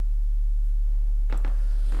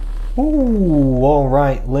Ooh,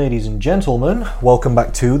 alright, ladies and gentlemen, welcome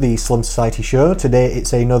back to the Slim Society Show. Today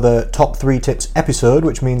it's another Top 3 Tips episode,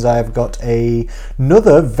 which means I've got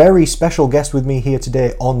another very special guest with me here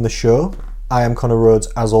today on the show. I am Connor Rhodes,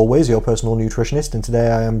 as always, your personal nutritionist, and today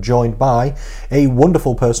I am joined by a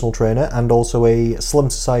wonderful personal trainer and also a Slim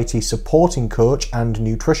Society supporting coach and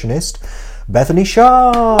nutritionist, Bethany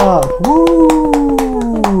Sharp.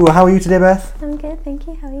 Woo! How are you today, Beth? I'm good, thank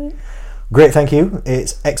you. How are you? Great, thank you.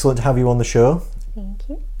 It's excellent to have you on the show. Thank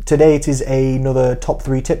you. Today it is another Top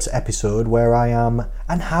 3 Tips episode where I am,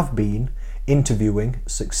 and have been, interviewing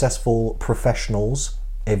successful professionals,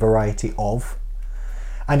 a variety of,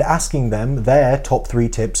 and asking them their top 3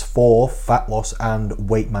 tips for fat loss and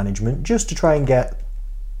weight management, just to try and get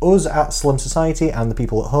us at Slim Society and the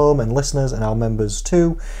people at home and listeners and our members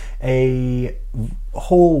too, a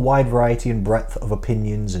whole wide variety and breadth of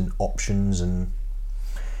opinions and options and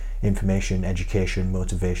information, education,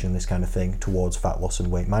 motivation, this kind of thing towards fat loss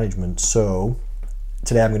and weight management. So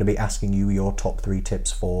today I'm going to be asking you your top 3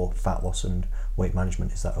 tips for fat loss and weight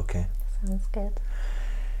management. Is that okay? Sounds good.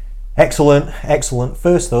 Excellent.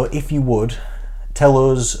 First though, if you would, tell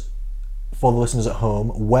us, for the listeners at home,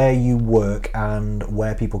 where you work and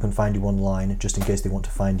where people can find you online, just in case they want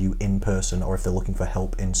to find you in person or if they're looking for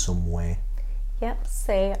help in some way. Yep,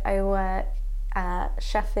 so I work at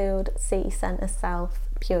Sheffield City Centre South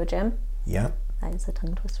Pure Gym. Yeah. That is a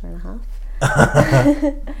tongue twister and a half.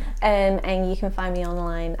 And you can find me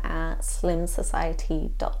online at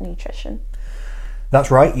slimsociety.nutrition. That's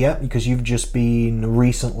right, yeah, because you've just been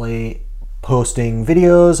recently posting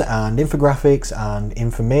videos and infographics and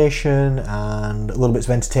information and little bits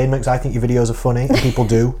of entertainment, because I think your videos are funny, and people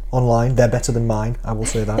do online. They're better than mine, I will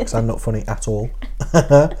say that, because I'm not funny at all.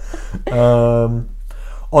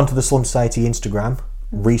 Onto the Slim Society Instagram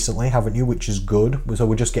recently, haven't you, which is good. So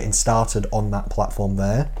we're just getting started on that platform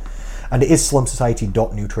there. And it is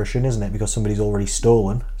slimsociety.nutrition, isn't it? Because somebody's already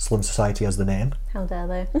stolen Slim Society as the name. How dare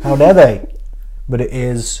they? How dare they? But it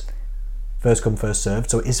is first come, first served,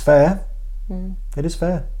 so it is fair. It is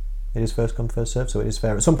fair. It is first come, first served, so it is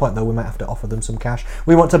fair. At some point, though, we might have to offer them some cash.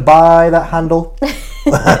 We want to buy that handle.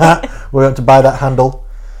 We want to buy that handle.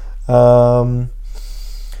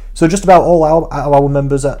 So just about all our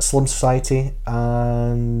members at Slim Society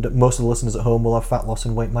and most of the listeners at home will have fat loss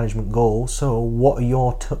and weight management goals. So what are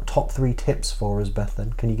your top 3 tips for us, Beth,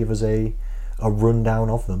 then? Can you give us a rundown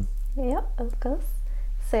of them? Yep, of course.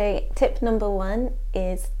 So tip number 1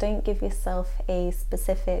 is don't give yourself a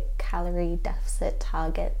specific calorie deficit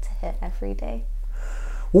target to hit every day.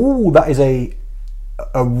 Ooh, that is a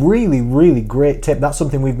really great tip. That's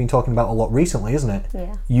something we've been talking about a lot recently, isn't it?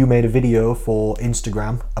 Yeah. You made a video for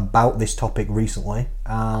Instagram about this topic recently,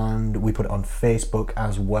 and we put it on Facebook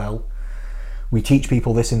as well. We teach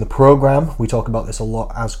people this in the program. We talk about this a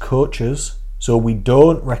lot as coaches. So we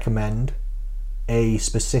don't recommend a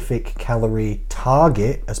specific calorie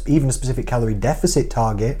target, even a specific calorie deficit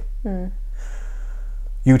target.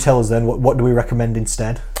 You tell us then, what do we recommend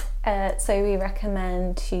instead? So we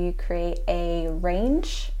recommend to create a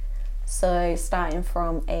range. So starting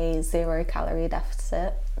from a 0 calorie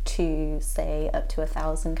deficit to say up to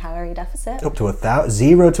 1,000 calorie deficit. Up to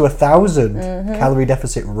 0 to 1,000 calorie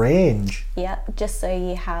deficit range. Yeah, just so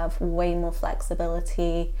you have way more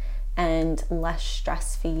flexibility and less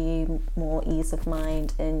stress for you, more ease of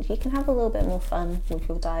mind, and you can have a little bit more fun with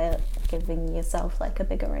your diet, giving yourself like a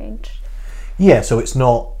bigger range. Yeah, so it's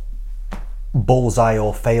not bullseye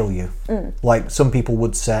or failure. Like some people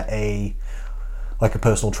would set a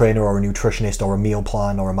personal trainer or a nutritionist or a meal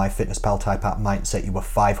plan or a MyFitnessPal type app might set you a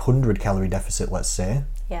 500 calorie deficit, let's say.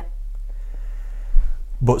 Yeah.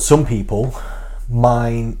 But some people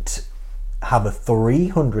might have a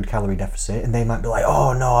 300 calorie deficit and they might be like,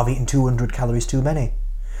 oh no, I've eaten 200 calories too many.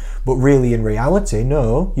 But really in reality,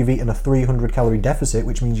 no, you've eaten a 300 calorie deficit,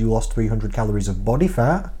 which means you lost 300 calories of body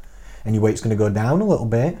fat and your weight's going to go down a little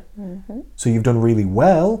bit. So you've done really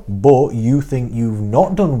well, but you think you've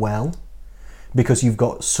not done well because you've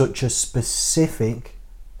got such a specific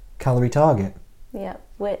calorie target. Yeah,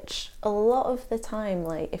 which a lot of the time,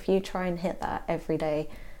 like if you try and hit that every day,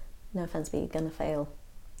 no offense, but you're going to fail.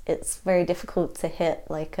 It's very difficult to hit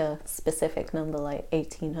like a specific number like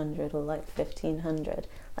 1,800 or like 1,500.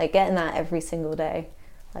 Like getting that every single day,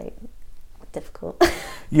 like difficult.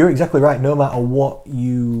 You're exactly right. No matter what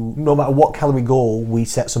calorie goal we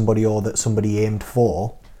set somebody or that somebody aimed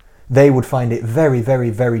for, they would find it very, very,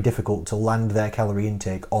 very difficult to land their calorie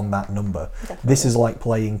intake on that number. Definitely. This is like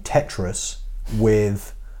playing Tetris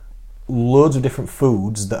with loads of different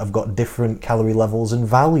foods that have got different calorie levels and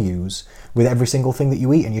values with every single thing that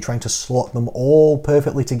you eat, and you're trying to slot them all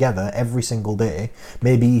perfectly together every single day,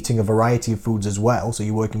 maybe eating a variety of foods as well, so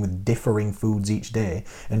you're working with differing foods each day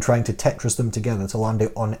and trying to Tetris them together to land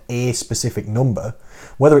it on a specific number,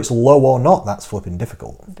 whether it's low or not, that's flipping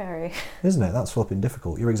difficult. Very. Isn't it? That's flipping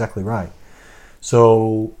difficult. You're exactly right.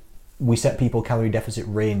 So we set people calorie deficit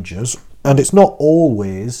ranges, and it's not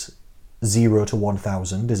always 0 to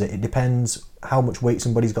 1,000, is it? It depends how much weight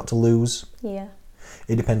somebody's got to lose. Yeah.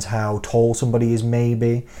 It depends how tall somebody is,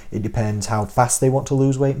 maybe. It depends how fast they want to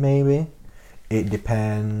lose weight, maybe. It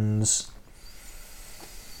depends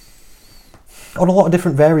on a lot of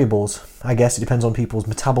different variables. I guess it depends on people's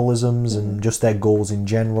metabolisms and just their goals in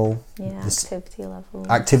general. Yeah, activity levels.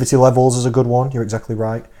 Activity levels is a good one, you're exactly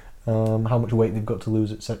right. How much weight they've got to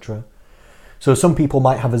lose, etc. So some people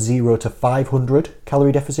might have a 0 to 500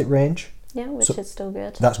 calorie deficit range. Yeah, which is still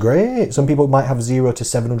good. That's great. Some people might have 0 to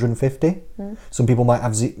 750. Some people might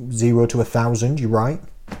have 0 to 1,000. You're right.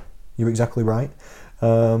 You're exactly right.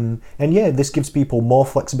 And yeah, this gives people more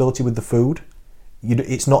flexibility with the food.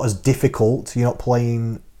 It's not as difficult. You're not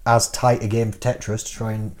playing as tight a game of Tetris to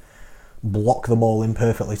try and block them all in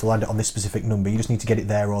perfectly to land it on this specific number. You just need to get it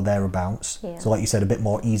there or thereabouts. Yeah. So like you said, a bit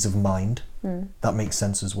more ease of mind. That makes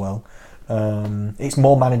sense as well. It's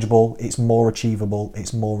more manageable, it's more achievable,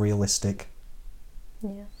 it's more realistic.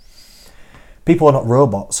 Yeah. People are not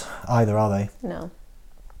robots either, are they? No.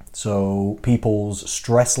 So people's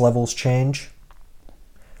stress levels change.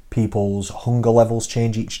 People's hunger levels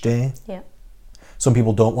change each day. Yeah. Some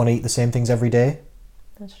people don't want to eat the same things every day.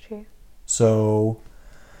 That's true. So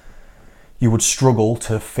you would struggle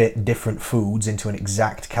to fit different foods into an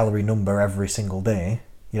exact calorie number every single day.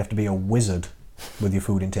 You'd have to be a wizard with your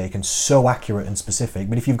food intake and so accurate and specific.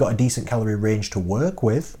 But if you've got a decent calorie range to work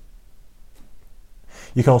with,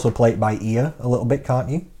 you can also play it by ear a little bit, can't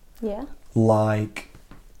you? Yeah. Like,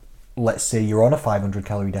 let's say you're on a 500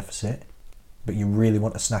 calorie deficit, but you really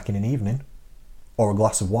want a snack in an evening, or a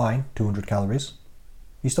glass of wine, 200 calories,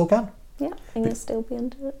 you still can. Yeah, and you'll still be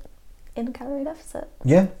in a calorie deficit.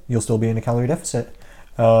 Yeah, you'll still be in a calorie deficit.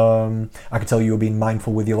 I could tell you were being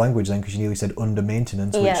mindful with your language then, because you nearly said under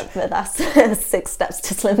maintenance. Which, yeah, but that's 6 steps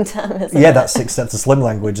to slim term, isn't it? yeah, that's 6 steps to slim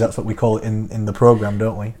language. That's what we call it in the program,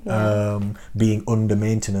 don't we? Yeah. Being under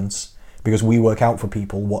maintenance, because we work out for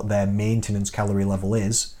people what their maintenance calorie level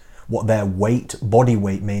is, what their body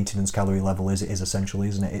weight maintenance calorie level is. It is essentially,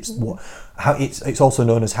 isn't it? It's also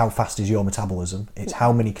known as how fast is your metabolism. It's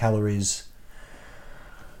how many calories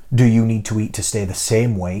do you need to eat to stay the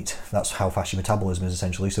same weight. That's how fast your metabolism is,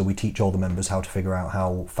 essentially. So we teach all the members how to figure out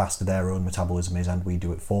how fast their own metabolism is, and we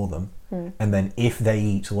do it for them. And then if they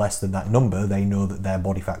eat less than that number, they know that their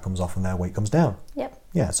body fat comes off and their weight comes down. Yep.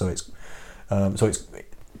 Yeah, so it's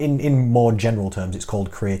in more general terms, it's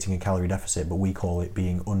called creating a calorie deficit, but we call it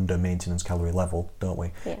being under maintenance calorie level, don't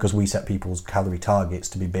we? Because we set people's calorie targets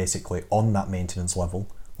to be basically on that maintenance level,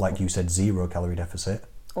 like you said, 0 calorie deficit.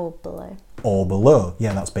 Or below. Or below.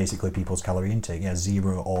 Yeah, that's basically people's calorie intake. Yeah,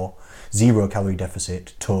 0 calorie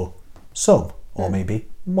deficit to some, or maybe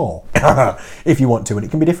more, if you want to. And it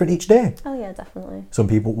can be different each day. Oh yeah, definitely. Some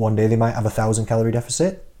people, one day they might have 1,000 calorie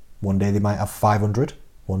deficit. One day they might have 500.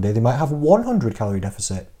 One day they might have 100 calorie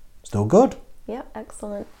deficit. Still good. Yeah,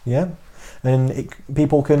 excellent. Yeah. And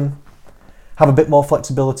people can have a bit more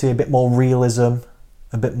flexibility, a bit more realism,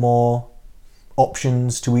 a bit more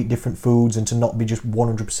options to eat different foods, and to not be just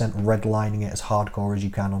 100% redlining it as hardcore as you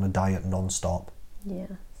can on a diet non-stop. Yeah,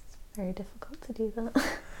 it's very difficult to do that.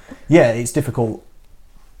 Yeah, it's difficult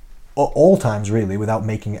all times, really, without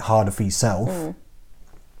making it harder for yourself.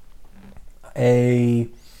 A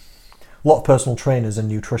lot of personal trainers and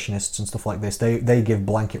nutritionists and stuff like this, they give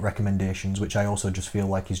blanket recommendations, which I also just feel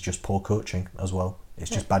like is just poor coaching as well. It's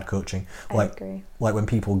just bad coaching. I agree. Like when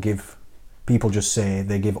people just say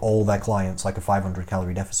they give all their clients like a 500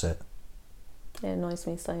 calorie deficit. It annoys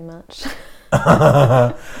me so much.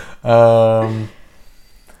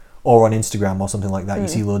 Or on Instagram or something like that, you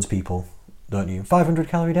see loads of people, don't you? 500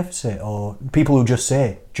 calorie deficit, or people who just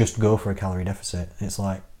say, just go for a calorie deficit. It's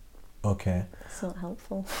like, okay. It's not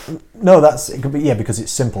helpful. No, it could be, yeah, because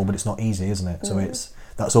it's simple, but it's not easy, isn't it? So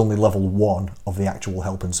that's only level 1 of the actual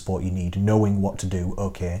help and support you need. Knowing what to do,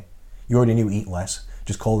 okay. You already knew eat less.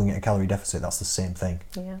 Just calling it a calorie deficit, that's the same thing.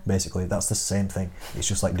 Yeah. Basically, that's the same thing. It's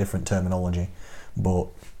just like different terminology. But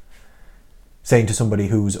saying to somebody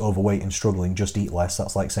who's overweight and struggling, just eat less,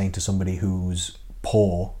 that's like saying to somebody who's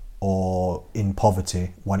poor or in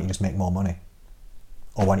poverty, why don't you just make more money?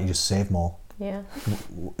 Or why don't you just save more? Yeah.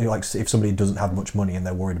 Like if somebody doesn't have much money and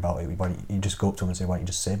they're worried about it, why don't you just go up to them and say, why don't you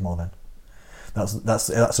just save more then? That's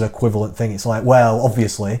an equivalent thing. It's like, well,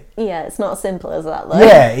 obviously, Yeah, it's not as simple as that though.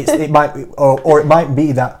 yeah, it might be, or it might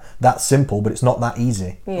be that simple, but it's not that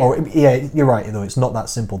easy. Yeah. Or yeah, you're right though. It's not that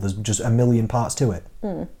simple. There's just a million parts to it,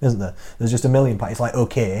 isn't there? There's just a million parts. It's like,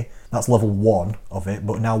 okay, that's level 1 of it,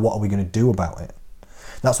 but now what are we going to do about it?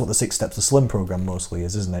 That's what the 6 Steps to Slim program mostly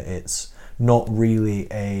is, isn't it? It's not really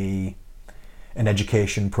an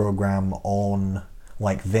education program on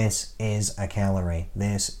like, this is a calorie,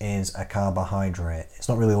 this is a carbohydrate. It's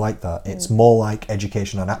not really like that. It's more like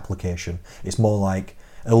education on application. It's more like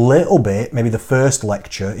a little bit, maybe the first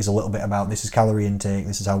lecture is a little bit about this is calorie intake,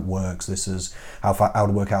 this is how it works, this is how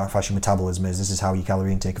to work out how fast your metabolism is, this is how your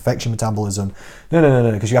calorie intake affects your metabolism.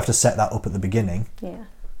 No, because you have to set that up at the beginning. Yeah.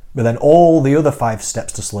 But then all the other 5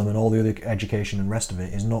 steps to slim and all the other education and rest of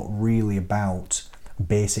it is not really about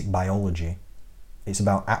basic biology. It's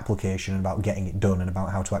about application and about getting it done and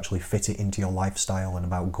about how to actually fit it into your lifestyle and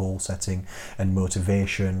about goal setting and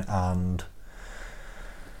motivation and,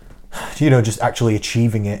 you know, just actually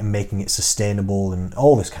achieving it and making it sustainable and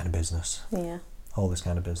all this kind of business. Yeah. All this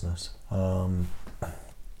kind of business. So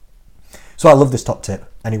I love this top tip.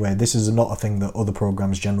 Anyway, this is not a thing that other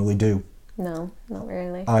programs generally do. No, not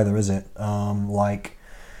really. Either, is it? Like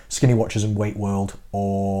Skinny Watchers and Weight World,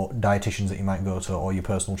 or dietitians that you might go to, or your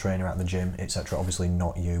personal trainer at the gym, etc. Obviously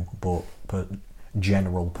not you, but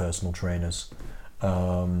general personal trainers.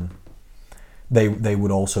 They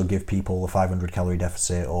would also give people a 500 calorie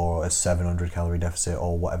deficit or a 700 calorie deficit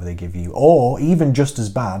or whatever they give you. Or even just as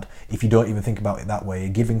bad, if you don't even think about it that way,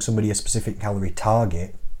 giving somebody a specific calorie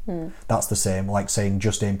target. That's the same, like saying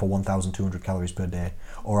just aim for 1,200 calories per day,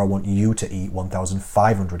 or I want you to eat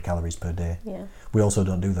 1,500 calories per day. Yeah. We also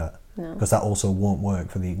don't do that, No. because that also won't work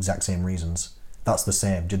for the exact same reasons. That's the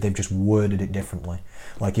same, they've just worded it differently.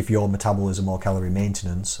 Like if your metabolism or calorie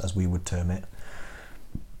maintenance, as we would term it,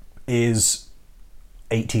 is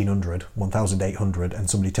 1,800, 1,800, and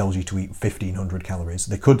somebody tells you to eat 1,500 calories,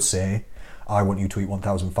 they could say, I want you to eat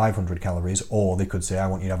 1,500 calories, or they could say, I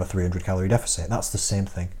want you to have a 300 calorie deficit. That's the same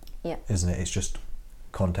thing, Yeah. isn't it? It's just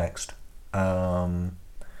context. But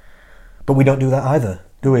we don't do that either,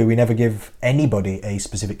 do we? We never give anybody a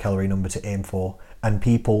specific calorie number to aim for, and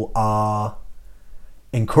people are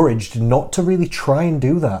encouraged not to really try and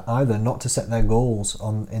do that either, not to set their goals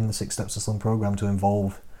in the 6 Steps to Slim program to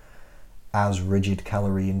involve as rigid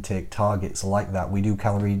calorie intake targets like that. We do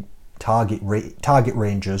calorie target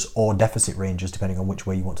ranges or deficit ranges, depending on which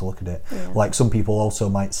way you want to look at it. Yeah. Like some people also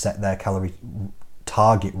might set their calorie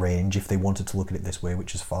target range, if they wanted to look at it this way,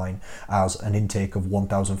 which is fine, as an intake of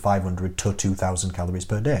 1,500 to 2,000 calories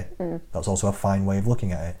per day. That's also a fine way of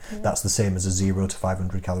looking at it. That's the same as a 0 to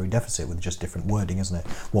 500 calorie deficit, with just different wording, isn't it?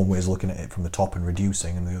 One way is looking at it from the top and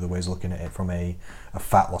reducing, and the other way is looking at it from a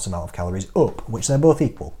fat loss amount of calories up, which they're both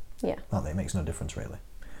equal. Yeah. Aren't they? It makes no difference really.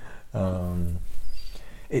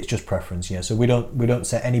 It's just preference, yeah. So we don't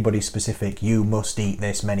set anybody specific, you must eat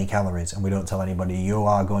this many calories, and we don't tell anybody you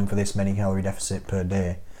are going for this many calorie deficit per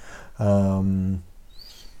day. And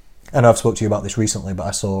I've spoke to you about this recently, but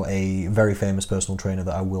I saw a very famous personal trainer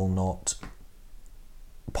that I will not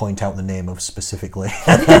point out the name of specifically,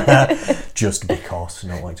 just because I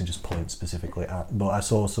don't like to just point specifically at. But I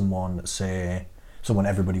saw someone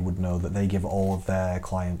everybody would know, that they give all of their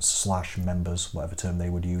clients / members, whatever term they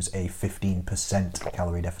would use, a 15%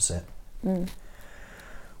 calorie deficit,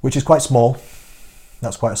 which is quite small.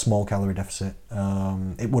 That's quite a small calorie deficit.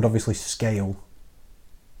 It would obviously scale.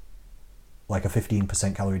 Like a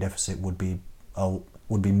 15% calorie deficit would be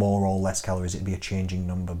more or less calories. It'd be a changing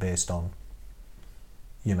number based on,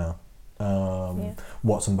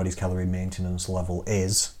 what somebody's calorie maintenance level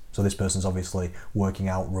is. So this person's obviously working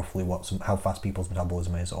out roughly how fast people's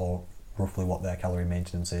metabolism is, or roughly what their calorie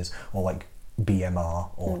maintenance is, or like BMR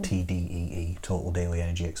or TDEE, total daily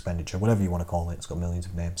energy expenditure, whatever you want to call it. It's got millions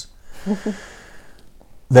of names.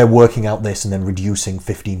 They're working out this and then reducing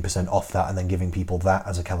 15% off that and then giving people that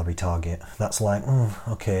as a calorie target. That's like,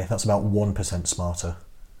 okay, that's about 1% smarter.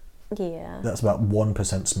 Yeah. That's about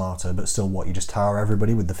 1% smarter, but still what, you just tar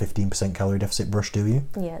everybody with the 15% calorie deficit brush, do you?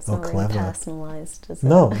 Yeah, it's not really personalised, is it?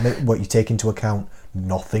 No, what, you take into account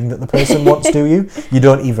nothing that the person wants, do you? You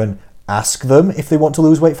don't even ask them if they want to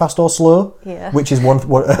lose weight fast or slow, Yeah. which is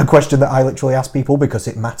a question that I literally ask people because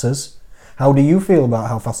it matters. How do you feel about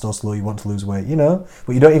how fast or slow you want to lose weight,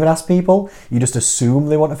 But you don't even ask people. You just assume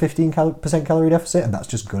they want a 15% calorie deficit, and that's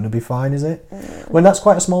just going to be fine, is it? When that's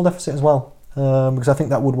quite a small deficit as well. Because I think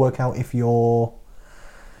that would work out if your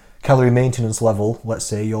calorie maintenance level, let's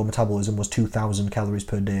say your metabolism was 2,000 calories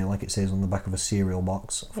per day, like it says on the back of a cereal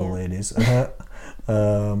box for ladies.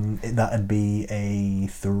 That'd be a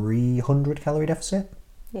 300 calorie deficit.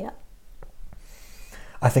 Yeah.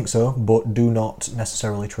 I think so, but do not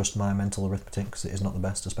necessarily trust my mental arithmetic because it is not the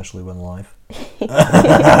best, especially when live.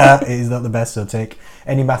 It is not the best, so take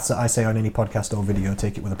any maths that I say on any podcast or video,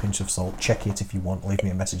 take it with a pinch of salt. Check it if you want. Leave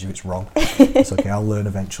me a message if it's wrong. It's okay, I'll learn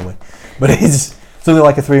eventually. But it is something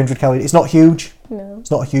like a 300 calorie. It's not huge. No.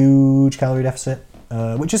 It's not a huge calorie deficit,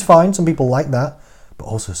 which is fine. Some people like that, but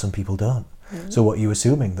also some people don't. So what are you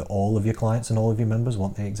assuming? That all of your clients and all of your members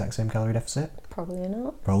want the exact same calorie deficit? Probably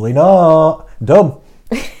not. Probably not. Dumb.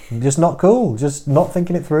 Just not cool. Just not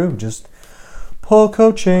thinking it through. Just poor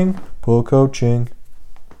coaching. Poor coaching.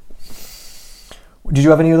 Did you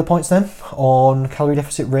have any other points then on calorie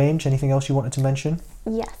deficit range? Anything else you wanted to mention?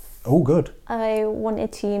 Yes. Oh, good. I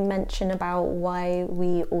wanted to mention about why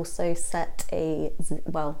we also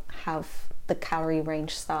have the calorie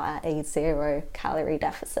range start at a 0 calorie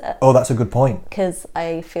deficit. Oh, that's a good point. Because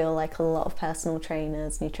I feel like a lot of personal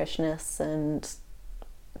trainers, nutritionists and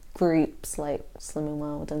groups like Slimming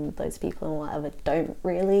World and those people and whatever don't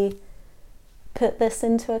really put this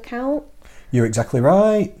into account. You're exactly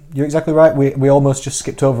right. You're exactly right. We almost just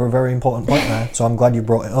skipped over a very important point there, so I'm glad you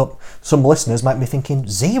brought it up. Some listeners might be thinking,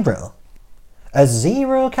 0? A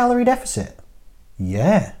 0 calorie deficit?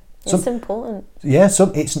 Yeah. It's important. Yeah,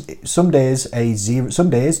 some days some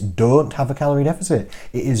days don't have a calorie deficit.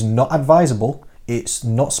 It is not advisable. It's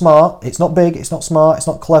not smart. It's not big. It's not smart. It's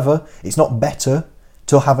not clever. It's not better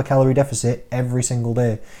to have a calorie deficit every single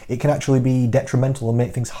day. It can actually be detrimental and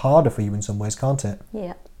make things harder for you in some ways, can't it?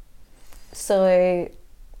 Yeah. So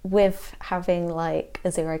with having like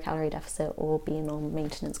a 0 calorie deficit or being on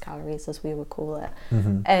maintenance calories, as we would call it,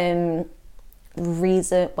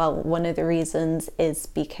 one of the reasons is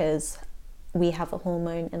because we have a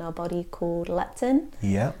hormone in our body called leptin,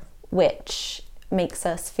 which makes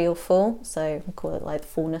us feel full, so we call it like the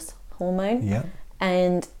fullness hormone.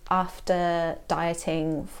 And after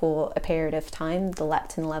dieting for a period of time, the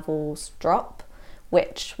leptin levels drop,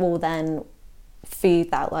 which will then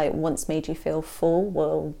food that like once made you feel full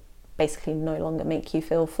will basically no longer make you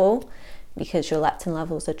feel full because your leptin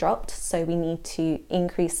levels are dropped. So we need to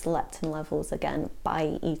increase the leptin levels again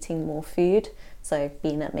by eating more food, so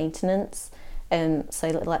being at maintenance.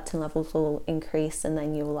 So the leptin levels will increase and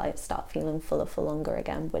then you'll like start feeling fuller for longer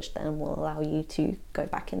again, which then will allow you to go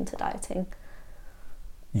back into dieting.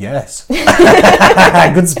 Yes.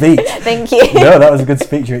 Good speech. Thank you. No, that was a good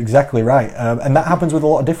speech. You're exactly right. And that happens with a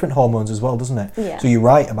lot of different hormones as well, doesn't it? Yeah. So you're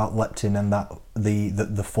right about leptin and that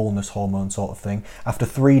the fullness hormone sort of thing. After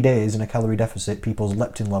 3 days in a calorie deficit, people's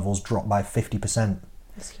leptin levels drop by 50%.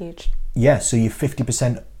 That's huge. Yeah, so you're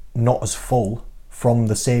 50% not as full from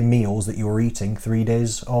the same meals that you were eating 3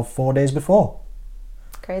 days or 4 days before.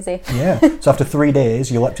 Crazy. Yeah. So after 3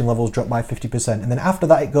 days, your leptin levels drop by 50%. And then after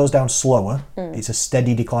that, it goes down slower. It's a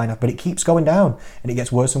steady decline, but it keeps going down and it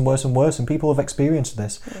gets worse and worse and worse. And people have experienced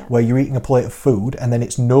this, where you're eating a plate of food and then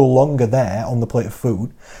it's no longer there on the plate of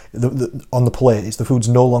food. On the plate, the food's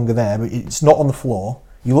no longer there, but it's not on the floor.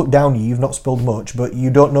 You look down, you've not spilled much, but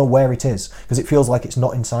you don't know where it is because it feels like it's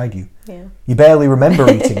not inside you. Yeah. You barely remember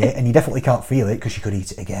eating it and you definitely can't feel it because you could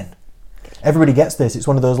eat it again. Everybody gets this. It's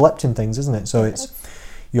one of those leptin things, isn't it? So it's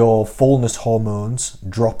your fullness hormones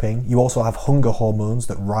dropping. You also have hunger hormones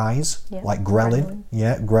that rise, like ghrelin.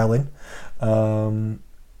 Ghrelin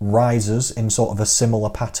rises in sort of a similar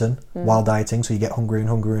pattern while dieting. So you get hungrier and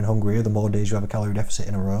hungrier and hungrier the more days you have a calorie deficit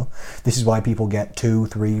in a row. This is why people get 2,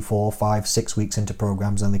 3, 4, 5, 6 weeks into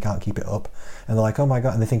programs and they can't keep it up. And they're like, oh my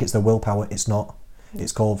God, and they think it's their willpower. It's not.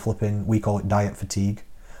 It's called we call it diet fatigue.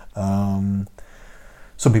 Some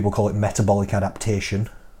people call it metabolic adaptation.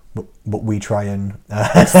 But we try and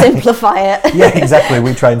simplify it. Yeah, exactly.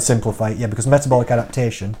 We try and simplify it. Yeah, because metabolic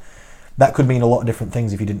adaptation, that could mean a lot of different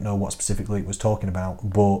things if you didn't know what specifically it was talking about.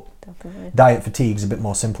 But Definitely. Diet fatigue is a bit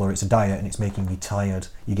more simpler. It's a diet and it's making you tired.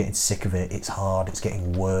 You're getting sick of it. It's hard. It's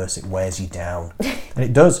getting worse. It wears you down. And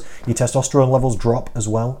it does. Your testosterone levels drop as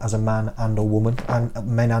well as a man and a woman, and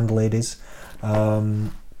men and ladies.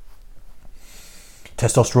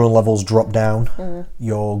 Testosterone levels drop down.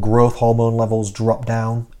 Your growth hormone levels drop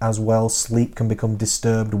down as well. Sleep can become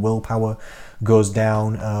disturbed. Willpower goes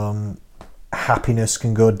down. Happiness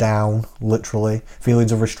can go down, literally.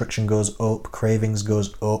 Feelings of restriction goes up. Cravings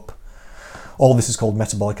goes up. All this is called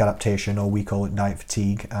metabolic adaptation, or we call it diet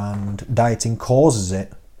fatigue, and dieting causes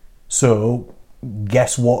it. So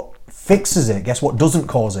guess what fixes it? Guess what doesn't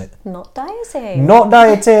cause it? Not dieting. Not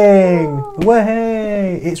dieting! No.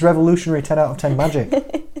 Way! It's revolutionary 10 out of 10 magic,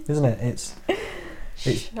 isn't it? It's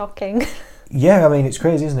shocking. Yeah, I mean, it's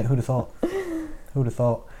crazy, isn't it? Who'd have thought? Who'd have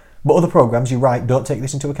thought? But other programs, you're right, don't take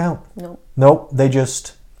this into account. No. Nope, they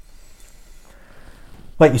just...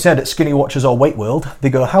 like you said, at Skinny Watchers or Weight World,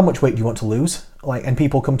 they go, how much weight do you want to lose? Like, and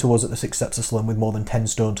people come to us at the 6 Steps to Slim with more than 10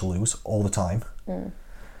 stone to lose all the time.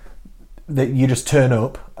 That you just turn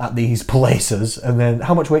up at these places and then,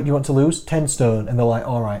 how much weight do you want to lose? 10 stone. And they're like,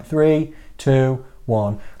 all right, 3, 2,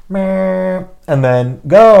 1. And then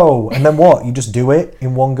go. And then what? You just do it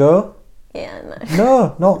in one go? Yeah,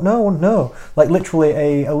 no. No. Like,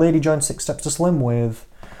 literally, a lady joined 6 Steps to Slim with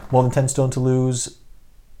more than 10 stone to lose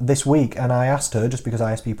this week, and I asked her, just because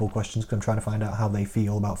I ask people questions because I'm trying to find out how they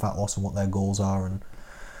feel about fat loss and what their goals are and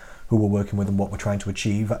who we're working with and what we're trying to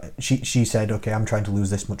achieve. She said, okay, I'm trying to lose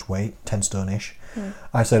this much weight, 10 stone-ish.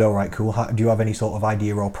 I said, all right, cool. Do you have any sort of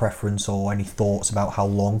idea or preference or any thoughts about how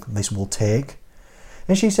long this will take?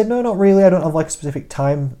 And she said, no, not really. I don't have like a specific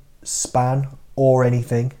time span or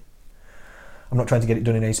anything. I'm not trying to get it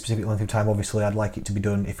done in any specific length of time. Obviously, I'd like it to be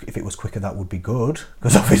done. If it was quicker, that would be good.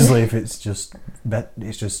 Because obviously, if it's just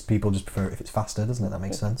people just prefer it if it's faster, doesn't it? That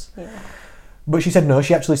makes sense. Yeah. But she said no.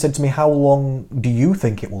 She actually said to me, "How long do you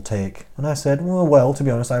think it will take?" And I said, "Well, to be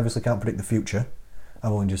honest, I obviously can't predict the future.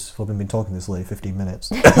 I've only just flipping been talking to this lady 15 minutes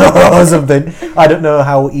or something. I don't know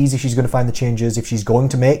how easy she's going to find the changes. If she's going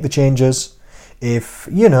to make the changes." If,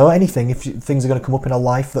 anything, if things are going to come up in her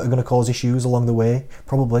life that are going to cause issues along the way,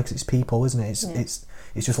 probably, because it's people, isn't it?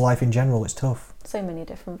 It's just life in general, it's tough. So many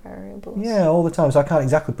different variables. Yeah, all the time. So I can't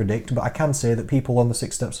exactly predict, but I can say that people on the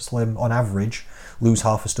 6 Steps to Slim, on average, lose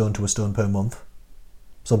half a stone to a stone per month.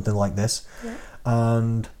 Something like this. Yeah.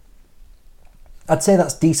 And I'd say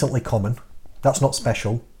that's decently common. That's not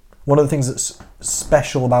special. One of the things that's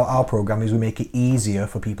special about our program is we make it easier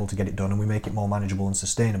for people to get it done and we make it more manageable and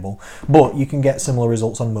sustainable. But you can get similar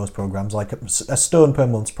results on most programs. Like a stone per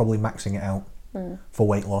month is probably maxing it out for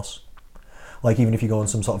weight loss. Like even if you go on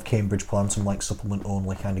some sort of Cambridge plan, some like supplement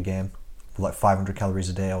only kind of game, with like 500 calories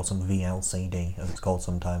a day or some VLCD as it's called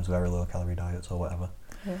sometimes, very low calorie diets or whatever.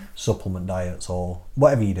 Yeah. Supplement diets or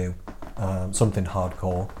whatever you do, something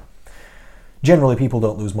hardcore. Generally people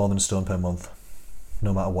don't lose more than a stone per month.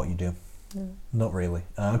 No matter what you do. Not really.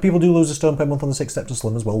 People do lose a stone per month on the 6 Steps to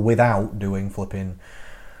Slim as well without doing flipping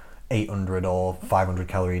 800 or 500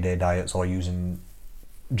 calorie a day diets or using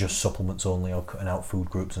just supplements only or cutting out food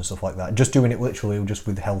groups and stuff like that. Just doing it literally just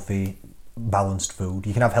with healthy, balanced food.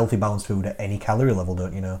 You can have healthy, balanced food at any calorie level,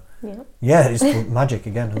 don't you know? Yeah. Yeah, it's magic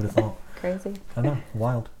again. Who'd have thought? Crazy. I know,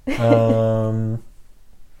 wild.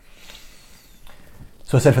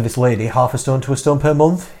 So I said for this lady, half a stone to a stone per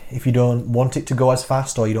month. If you don't want it to go as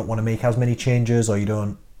fast or you don't want to make as many changes or you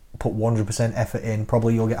don't put 100% effort in,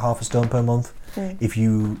 probably you'll get half a stone per month. If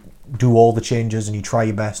you do all the changes and you try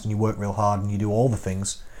your best and you work real hard and you do all the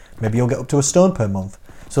things, maybe you'll get up to a stone per month.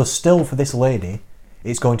 So still for this lady,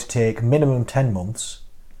 it's going to take minimum 10 months,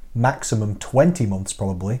 maximum 20 months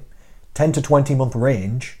probably, 10 to 20 month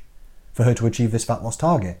range for her to achieve this fat loss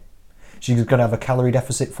target. She's going to have a calorie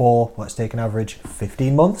deficit for, let's take an average,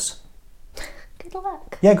 15 months. Good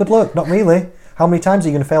luck. Yeah, good luck. Not really. How many times are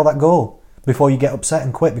you going to fail that goal before you get upset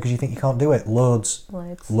and quit because you think you can't do it? Loads.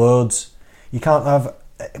 You can't have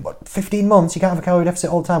 15 months. You can't have a calorie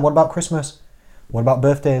deficit all the time. What about Christmas? What about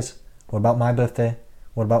birthdays? What about my birthday?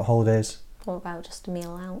 What about holidays? What about just a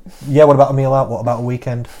meal out? Yeah, what about a meal out? What about a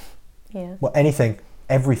weekend? Yeah. Well, anything.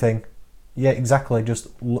 Everything. Yeah, exactly. Just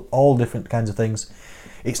all different kinds of things.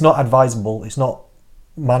 It's not advisable. It's not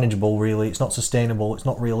manageable, really. It's not sustainable. It's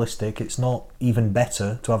not realistic. It's not even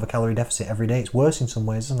better to have a calorie deficit every day. It's worse in some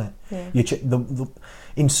ways, isn't it? Yeah.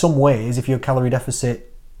 In some ways, if your calorie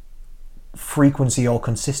deficit frequency or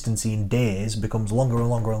consistency in days becomes longer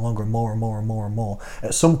and longer and longer and more and more and more and more,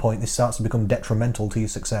 at some point this starts to become detrimental to your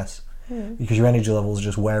success. Because your energy levels are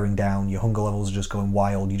just wearing down, your hunger levels are just going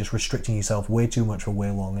wild, you're just restricting yourself way too much for way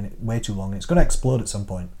too long, and it's going to explode at some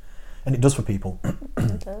point. And it does for people.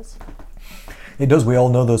 It does. It does. We all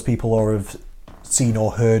know those people or have seen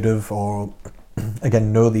or heard of or,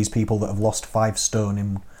 again, know these people that have lost 5 stone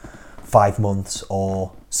in 5 months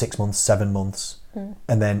or 6 months, 7 months.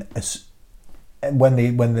 And then when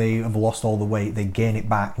they have lost all the weight, they gain it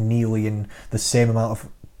back nearly in the same amount of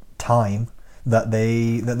time that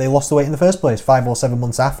they lost the weight in the first place. 5 or 7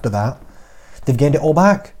 months after that, they've gained it all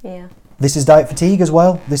back. Yeah. This is diet fatigue as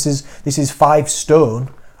well. This is 5 stone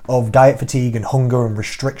of diet fatigue and hunger and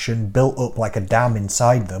restriction built up like a dam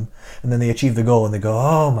inside them, and then they achieve the goal and they go,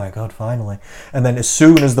 oh my god, finally. And then as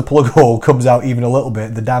soon as the plug hole comes out even a little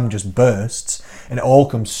bit, the dam just bursts and it all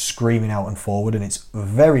comes screaming out and forward, and it's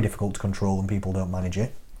very difficult to control when people don't manage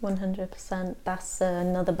it. 100%. That's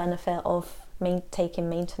another benefit of taking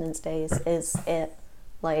maintenance days, is it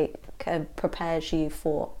prepares you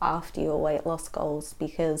for after your weight loss goals,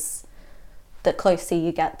 because the closer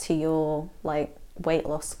you get to your weight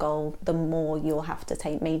loss goal, the more you'll have to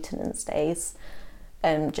take maintenance days,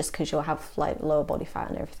 just because you'll have like lower body fat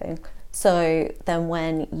and everything. So then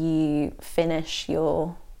when you finish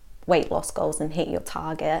your weight loss goals and hit your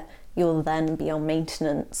target, you'll then be on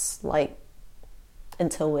maintenance, like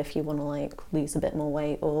until if you want to like lose a bit more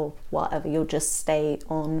weight or whatever, you'll just stay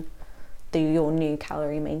on your new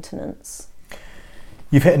calorie maintenance.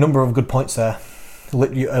 You've hit a number of good points there.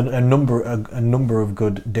 A number of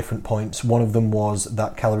good different points. One of them was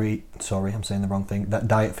that that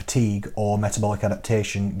diet fatigue or metabolic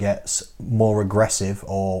adaptation gets more aggressive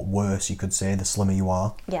or worse, you could say, the slimmer you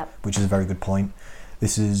are. Yeah. Which is a very good point.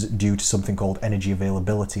 This is due to something called energy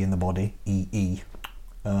availability in the body, EE,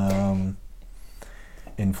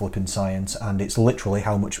 in flipping science, and it's literally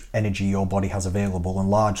how much energy your body has available, and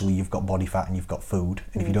largely you've got body fat and you've got food,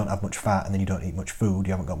 and if you don't have much fat and then you don't eat much food,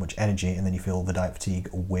 you haven't got much energy, and then you feel the diet fatigue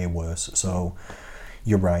way worse. So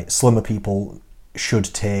you're right, slimmer people should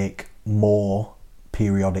take more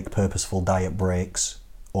periodic purposeful diet breaks,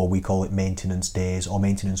 or we call it maintenance days or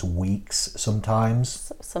maintenance weeks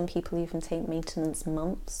sometimes. Some people even take maintenance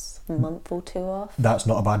months, a month or two off. That's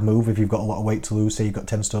not a bad move if you've got a lot of weight to lose. Say you've got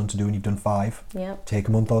 10 stone to do and you've done 5. Yeah. Take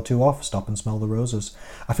a month or two off, stop and smell the roses.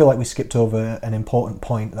 I feel like we skipped over an important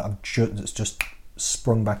point that's just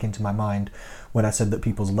sprung back into my mind when I said that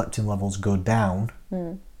people's leptin levels go down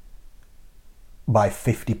by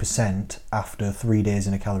 50% after 3 days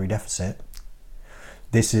in a calorie deficit.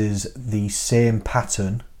 This is the same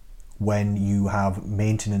pattern when you have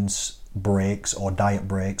maintenance breaks or diet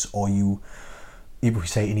breaks, or if we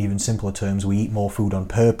say it in even simpler terms, we eat more food on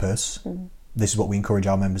purpose. This is what we encourage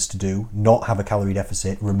our members to do. Not have a calorie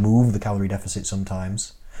deficit, remove the calorie deficit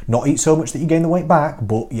sometimes. Not eat so much that you gain the weight back,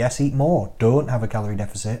 but yes, eat more. Don't have a calorie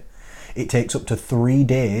deficit. It takes up to 3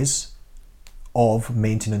 days of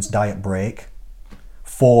maintenance diet break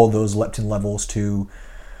for those leptin levels to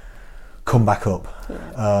come back up,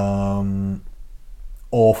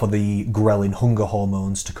 or for the ghrelin hunger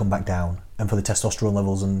hormones to come back down, and for the testosterone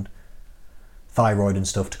levels and thyroid and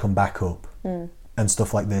stuff to come back up, and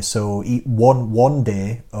stuff like this. So eat one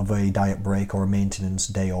day of a diet break or a maintenance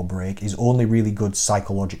day or break is only really good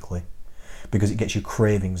psychologically, because it gets your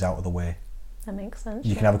cravings out of the way. That makes sense.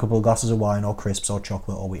 You can have a couple of glasses of wine or crisps or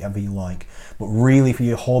chocolate or whatever you like, but really for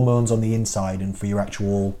your hormones on the inside and for your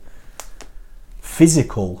actual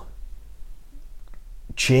physical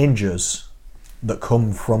changes that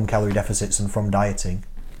come from calorie deficits and from dieting,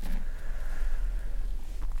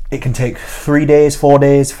 it can take 3 days, 4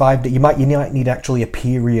 days, 5 days. You might need actually a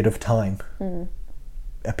period of time to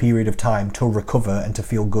recover and to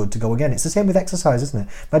feel good to go again. It's the same with exercise, isn't it?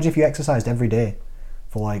 Imagine if you exercised every day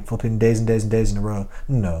for like flipping days and days and days in a row.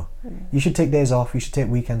 No. You should take days off, you should take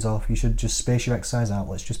weekends off, you should just space your exercise out.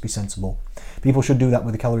 Let's just be sensible. People should do that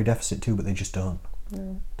with a calorie deficit too, but they just don't.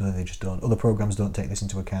 They just don't. Other programs don't take this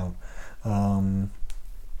into account.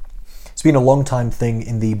 It's been a long time thing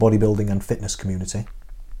in the bodybuilding and fitness community,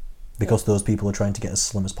 because those people are trying to get as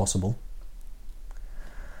slim as possible.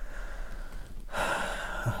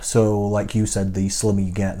 So like you said, the slimmer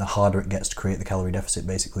you get, the harder it gets to create the calorie deficit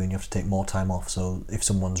basically, and you have to take more time off. So if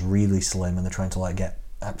someone's really slim and they're trying to like get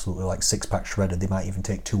absolutely like 6-pack shredded, they might even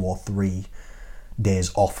take 2 or 3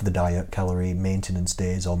 days off the diet, calorie maintenance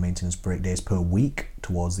days or maintenance break days per week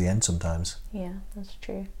towards the end sometimes. Yeah, that's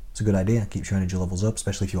true. It's a good idea. Keeps your energy levels up,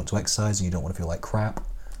 especially if you want to exercise and you don't want to feel like crap.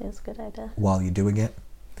 It's a good idea. While you're doing it.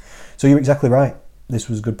 So you're exactly right. This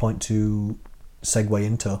was a good point to segue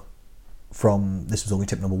into this was only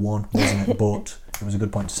tip number 1, wasn't it? But it was a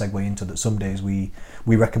good point to segue into that some days we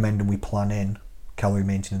recommend and we plan in calorie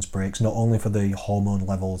maintenance breaks, not only for the hormone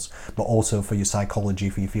levels, but also for your psychology,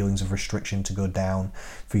 for your feelings of restriction to go down,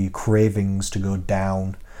 for your cravings to go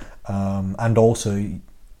down, and also,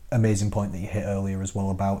 amazing point that you hit earlier as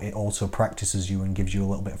well about it also practices you and gives you a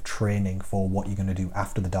little bit of training for what you're going to do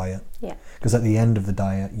after the diet. Yeah. Because at the end of the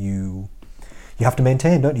diet, you have to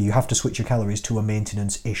maintain, don't you? You have to switch your calories to a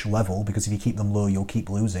maintenance-ish level, because if you keep them low, you'll keep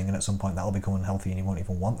losing, and at some point that'll become unhealthy and you won't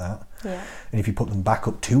even want that. Yeah. And if you put them back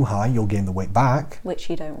up too high, you'll gain the weight back. Which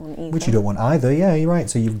you don't want either. Which you don't want either, yeah, you're right.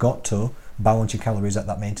 So you've got to balance your calories at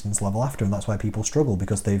that maintenance level after, and that's why people struggle,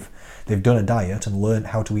 because they've done a diet and learned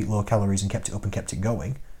how to eat low calories and kept it up and kept it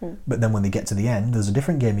going. But then when they get to the end, there's a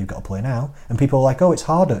different game you've got to play now, and people are like, oh, it's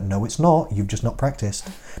harder. No, it's not. You've just not practiced.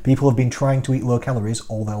 People have been trying to eat low calories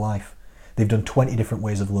all their life. They've done 20 different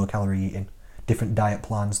ways of low calorie eating, different diet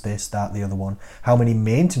plans, this, that, the other one. How many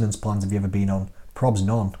maintenance plans have you ever been on? Probs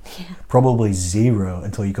none. Yeah. Probably 0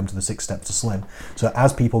 until you come to the 6 steps to slim. So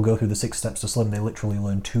as people go through the 6 steps to slim, they literally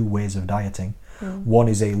learn 2 ways of dieting. One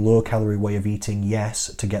is a low calorie way of eating,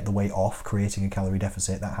 yes, to get the weight off, creating a calorie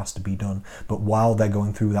deficit, that has to be done. But while they're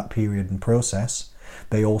going through that period and process,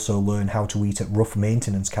 they also learn how to eat at rough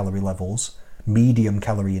maintenance calorie levels, medium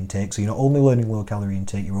calorie intake. So you're not only learning low calorie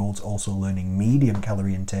intake, you're also learning medium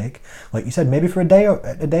calorie intake. Like you said, maybe for a day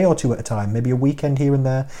or two at a time, maybe a weekend here and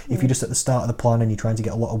there. If you're just at the start of the plan and you're trying to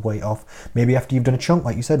get a lot of weight off, maybe after you've done a chunk,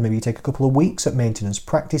 like you said, maybe you take a couple of weeks at maintenance,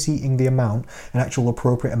 practice eating the amount, an actual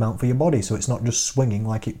appropriate amount for your body, so it's not just swinging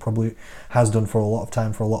like it probably has done for a lot of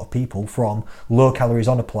time for a lot of people, from low calories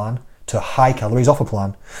on a plan to high calories off a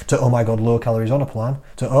plan, to oh my god, low calories on a plan,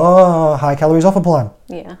 to oh, high calories off a plan.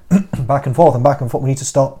 Yeah. Back and forth and back and forth. We need to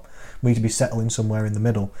stop. We need to be settling somewhere in the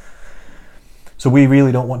middle. So we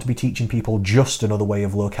really don't want to be teaching people just another way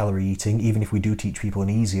of low calorie eating, even if we do teach people an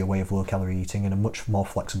easier way of low calorie eating and a much more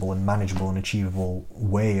flexible and manageable and achievable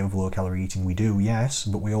way of low calorie eating. We do, yes,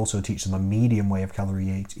 but we also teach them a medium way of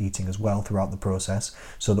calorie eating as well throughout the process,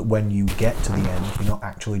 so that when you get to the end, you're not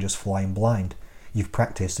actually just flying blind. You've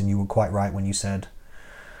practiced, and you were quite right when you said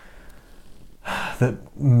that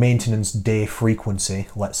maintenance day frequency,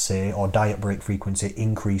 let's say, or diet break frequency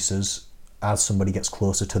increases as somebody gets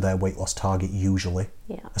closer to their weight loss target usually.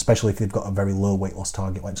 Yeah. Especially if they've got a very low weight loss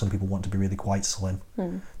target, like some people want to be really quite slim.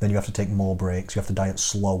 Then you have to take more breaks. You have to diet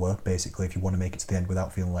slower, basically, if you want to make it to the end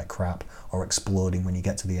without feeling like crap or exploding when you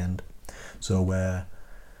get to the end. So we're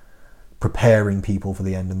preparing people for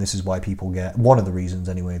the end, and this is why people get, one of the reasons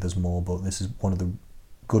anyway, there's more, but this is one of the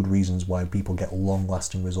good reasons why people get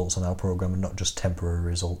long-lasting results on our program and not just temporary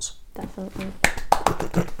results. Definitely.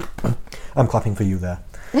 I'm clapping for you there.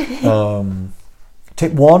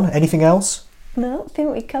 Tip 1, anything else? No, I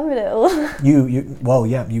think we covered it all.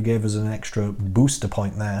 You gave us an extra booster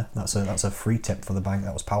point there. That's a free tip for the bank.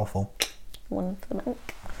 That was powerful. One for the bank.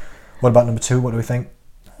 What about number 2? What do we think?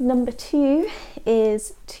 Number 2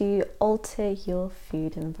 is to alter your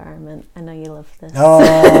food environment. I know you love this.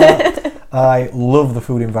 I love the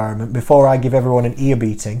food environment. Before I give everyone an ear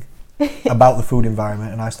beating about the food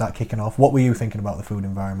environment and I start kicking off, what were you thinking about the food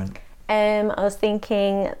environment? I was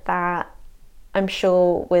thinking that I'm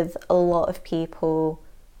sure with a lot of people,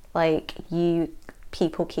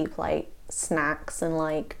 people keep like snacks and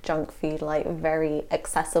like junk food like very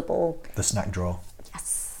accessible. The snack drawer.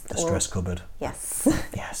 Yes. The stress cupboard. Yes.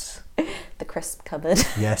 Yes. The crisp cupboard.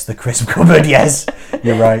 Yes, the crisp cupboard. Yes,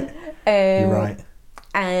 you're right. You're right.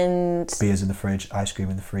 And beers in the fridge, ice cream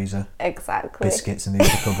in the freezer. Exactly. Biscuits in the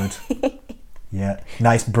other cupboard. Yeah,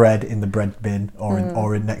 nice bread in the bread bin, or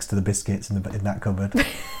in next to the biscuits in that cupboard.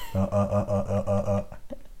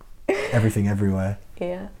 Everything everywhere.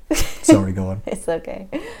 Yeah. Sorry, go on. It's okay.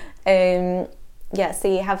 Yeah, so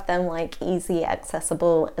you have them like easy,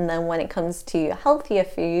 accessible, and then when it comes to healthier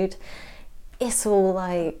food, it's all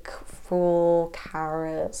like raw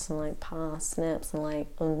carrots and like parsnips and like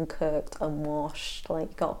uncooked, unwashed, like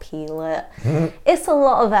you gotta peel it. It's a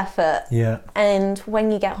lot of effort. Yeah. And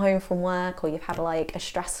when you get home from work or you've had like a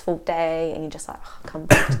stressful day and you're just like, oh, I can't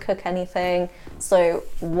bother to cook anything. So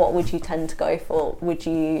what would you tend to go for? Would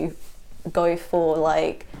you go for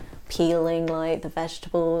like peeling like the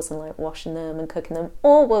vegetables and like washing them and cooking them,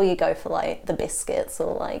 or will you go for like the biscuits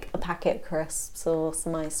or like a packet of crisps or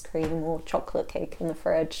some ice cream or chocolate cake in the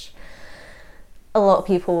fridge? A lot of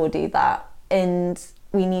people will do that, and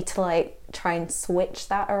we need to like try and switch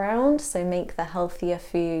that around, so make the healthier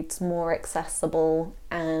foods more accessible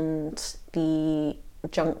and the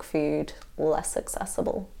junk food less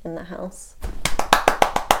accessible in the house.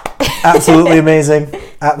 Absolutely amazing.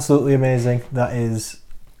 Absolutely amazing. That is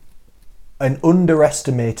an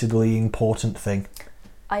underestimatedly important thing.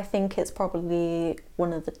 I think it's probably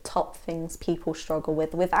one of the top things people struggle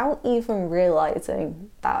with without even realising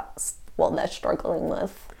that's what they're struggling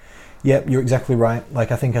with. Yep, you're exactly right.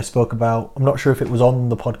 Like I think I spoke about, I'm not sure if it was on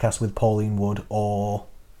the podcast with Pauline Wood or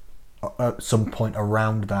at some point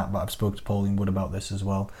around that, but I've spoken to Pauline Wood about this as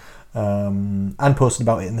well. And posted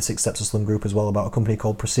about it in the 6 Steps to Slim group as well, about a company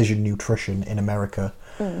called Precision Nutrition in America.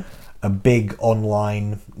 A big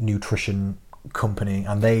online nutrition company,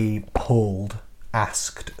 and they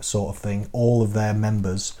asked sort of thing, all of their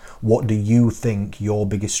members, what do you think your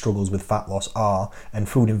biggest struggles with fat loss are? And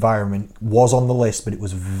food environment was on the list, but it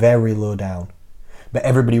was very low down. But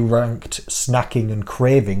everybody ranked snacking and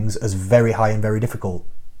cravings as very high and very difficult.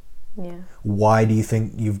 Yeah. Why do you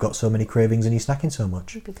think you've got so many cravings and you're snacking so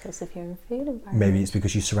much? Because of your own food environment. Maybe it's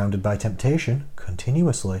because you're surrounded by temptation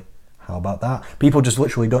continuously. How about that? People just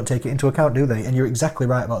literally don't take it into account, do they? And you're exactly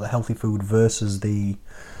right about the healthy food versus the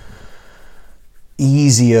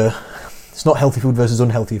easier... It's not healthy food versus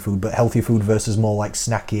unhealthy food, but healthy food versus more like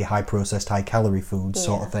snacky, high processed, high calorie food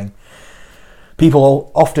sort of thing.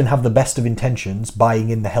 People often have the best of intentions buying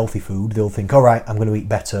in the healthy food. They'll think, all right, I'm going to eat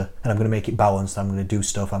better and I'm going to make it balanced. I'm going to do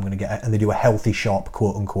stuff. I'm going to get, and they do a healthy shop,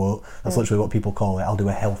 quote unquote. That's literally what people call it. I'll do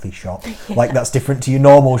a healthy shop. Like that's different to your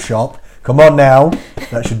normal shop. Come on now.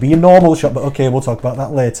 That should be your normal shop. But okay, we'll talk about that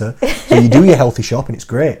later. So you do your healthy shop and it's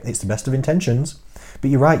great. It's the best of intentions. But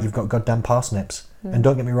you're right, you've got goddamn parsnips. And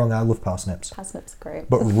don't get me wrong, I love parsnips. Parsnips are great.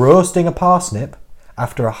 But roasting a parsnip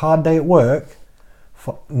after a hard day at work,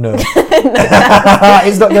 no.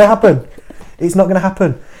 It's not going to happen. It's not going to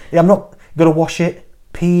happen. I'm not going to wash it,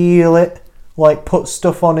 peel it, like put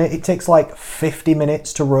stuff on it. It takes like 50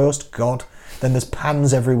 minutes to roast. God. Then there's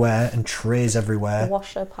pans everywhere and trays everywhere.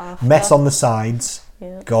 Wash up after. Mess on the sides.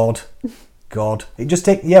 Yeah. God. It just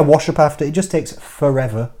takes, wash up after. It just takes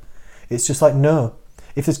forever. It's just like, no.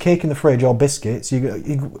 If there's cake in the fridge or biscuits,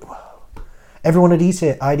 everyone would eat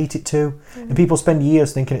it. I'd eat it too. And people spend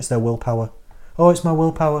years thinking it's their willpower. Oh, it's my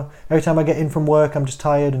willpower. Every time I get in from work, I'm just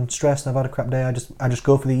tired and stressed and I've had a crap day. I just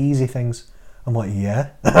go for the easy things. I'm like,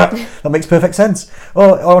 yeah, that makes perfect sense.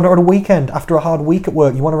 Oh, on a weekend, after a hard week at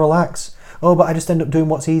work, you want to relax. Oh, but I just end up doing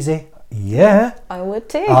what's easy. Yeah. I would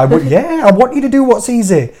too. I want you to do what's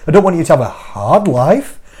easy. I don't want you to have a hard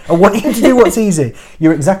life. I want you to do what's easy.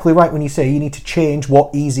 You're exactly right when you say you need to change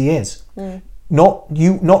what easy is.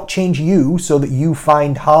 Not change you so that you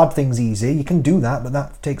find hard things easy. You can do that, but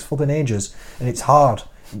that takes flipping ages and it's hard.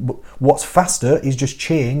 What's faster is just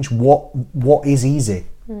change what is easy.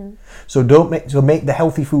 So make the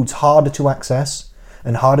healthy foods harder to access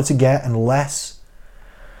and harder to get and less.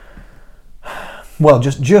 Well,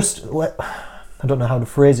 I don't know how to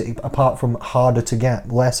phrase it apart from harder to get,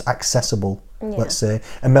 less accessible. Let's say,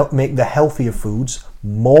 and make the healthier foods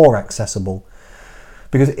more accessible.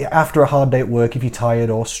 Because after a hard day at work, if you're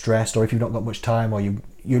tired or stressed, or if you've not got much time, or you're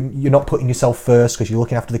not putting yourself first because you're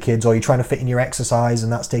looking after the kids, or you're trying to fit in your exercise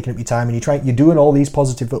and that's taking up your time, and you're doing all these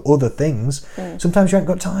positive other things, sometimes you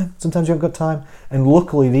haven't got time. And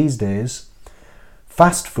luckily these days,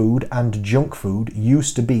 fast food and junk food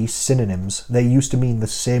used to be synonyms. They used to mean the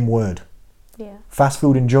same word. Yeah. Fast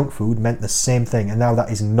food and junk food meant the same thing, and now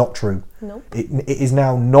that is not true. Nope. It is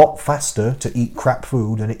now not faster to eat crap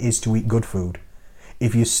food than it is to eat good food.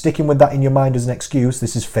 If you're sticking with that in your mind as an excuse,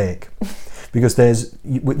 this is fake. Because there's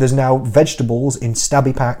now vegetables in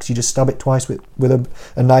stabby packs. You just stab it twice with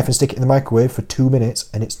a knife and stick it in the microwave for 2 minutes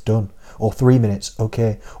and it's done. Or 3 minutes.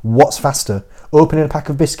 Okay. What's faster? Opening a pack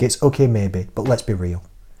of biscuits? Okay, maybe. But let's be real.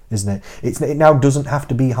 Isn't it? It now doesn't have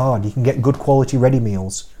to be hard. You can get good quality ready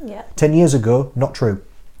meals. Yeah. 10 years ago, not true.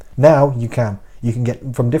 Now you can. You can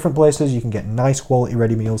get from different places. You can get nice quality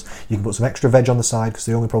ready meals. You can put some extra veg on the side because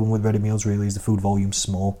the only problem with ready meals really is the food volume's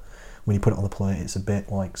small. When you put it on the plate, it's a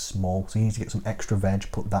bit like small. So you need to get some extra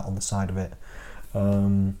veg. Put that on the side of it.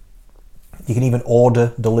 You can even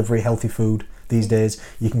order delivery healthy food these days.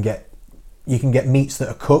 You can get meats that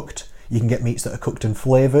are cooked. You can get meats that are cooked and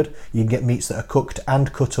flavoured. You can get meats that are cooked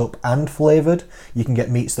and cut up and flavoured. You can get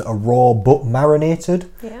meats that are raw but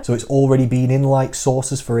marinated. Yeah. So it's already been in like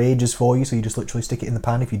sauces for ages for you. So you just literally stick it in the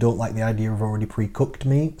pan if you don't like the idea of already pre-cooked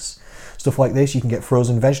meats. Stuff like this. You can get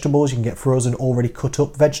frozen vegetables. You can get frozen already cut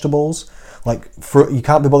up vegetables. Like you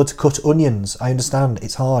can't be bothered to cut onions. I understand.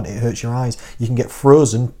 It's hard. It hurts your eyes. You can get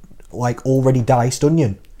frozen like already diced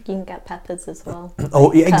onion. You can get peppers as well.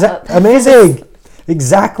 Oh, yeah, exactly. Amazing.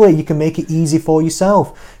 Exactly, you can make it easy for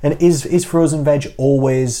yourself. And is frozen veg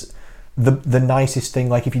always the nicest thing?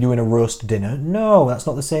 Like if you're doing a roast dinner? No, that's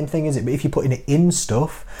not the same thing, is it? But if you're putting it in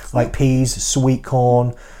stuff like peas, sweet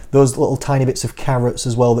corn, those little tiny bits of carrots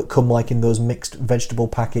as well that come like in those mixed vegetable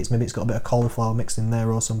packets, maybe it's got a bit of cauliflower mixed in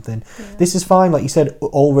there or something. Yeah. This is fine, like you said,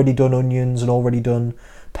 already done onions and already done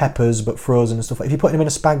peppers, but frozen and stuff. If you're putting them in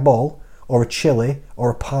a spag bol, or a chili, or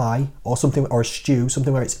a pie, or something, or a stew,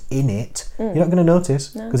 something where it's in it, you're not going to notice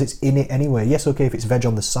because it's in it anyway. Yes, okay, if it's veg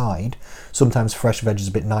on the side, sometimes fresh veg is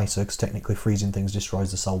a bit nicer because technically freezing things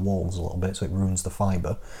destroys the cell walls a little bit, so it ruins the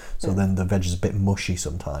fibre. So then the veg is a bit mushy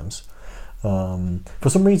sometimes. For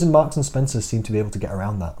some reason, Marks and Spencer's seem to be able to get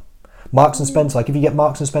around that. Marks and Spencer, like if you get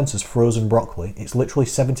Marks and Spencer's frozen broccoli, it's literally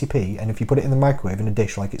 70p, and if you put it in the microwave in a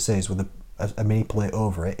dish like it says with a mini plate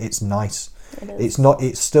over it, it's nice.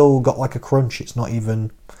 It's still got like a crunch. It's not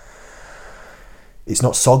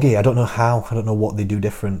soggy. I don't know how. I don't know what they do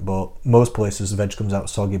different, but most places the veg comes out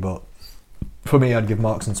soggy. But for me, I'd give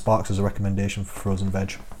Marks and Sparks as a recommendation for frozen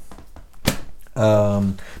veg.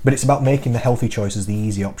 But it's about making the healthy choices the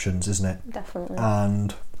easy options, isn't it? Definitely.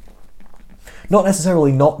 And not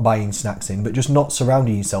necessarily not buying snacks in, but just not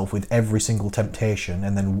surrounding yourself with every single temptation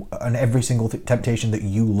and every single temptation that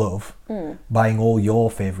you love, buying all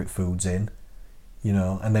your favourite foods in. you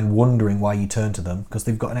know, and then wondering why you turn to them because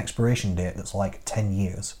they've got an expiration date that's like 10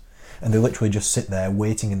 years. And they literally just sit there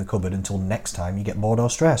waiting in the cupboard until next time you get bored or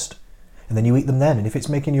stressed. And then you eat them then. And if it's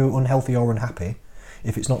making you unhealthy or unhappy,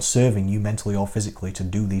 if it's not serving you mentally or physically to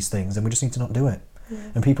do these things, then we just need to not do it.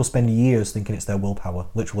 Yeah. And people spend years thinking it's their willpower,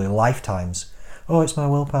 literally lifetimes. Oh, it's my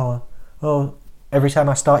willpower. Oh, every time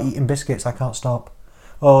I start eating biscuits, I can't stop.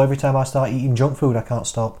 Oh, every time I start eating junk food, I can't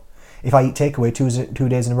stop. If I eat takeaway 2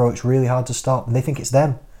 days in a row, it's really hard to stop. And they think it's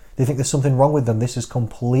them. They think there's something wrong with them. This is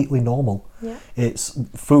completely normal. Yeah. It's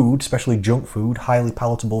food, especially junk food, highly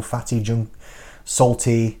palatable, fatty,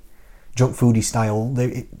 salty, junk foody style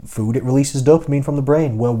food. It releases dopamine from the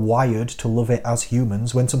brain. We're wired to love it as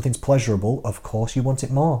humans. When something's pleasurable, of course you want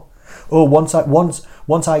it more. Oh, once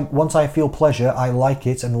I feel pleasure, I like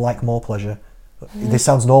it and like more pleasure. This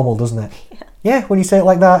sounds normal, doesn't it? Yeah, when you say it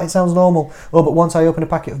like that, it sounds normal. Oh, but once I open a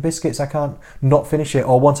packet of biscuits, I can't not finish it.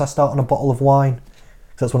 Or once I start on a bottle of wine.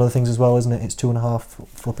 That's one of the things as well, isn't it? It's 2.5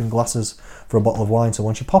 flipping glasses for a bottle of wine. So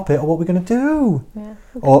once you pop it, what are we going to do? Yeah,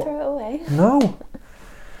 we can throw it away. No.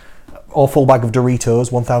 Or full bag of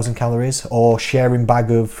Doritos, 1,000 calories. Or sharing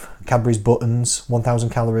bag of Cadbury's Buttons,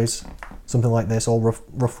 1,000 calories. Something like this, all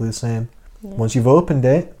roughly the same. Yeah. Once you've opened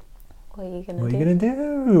it, what are you going to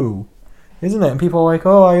do? Isn't it? And people are like,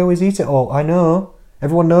 oh, I always eat it all. I know.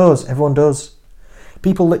 Everyone knows. Everyone does.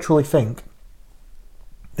 People literally think,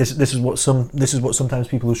 this is what sometimes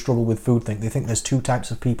people who struggle with food think. They think there's 2 types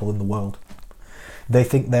of people in the world. They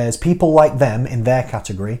think there's people like them in their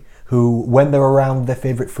category who, when they're around their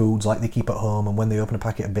favourite foods, like they keep at home, and when they open a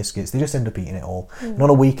packet of biscuits, they just end up eating it all. And on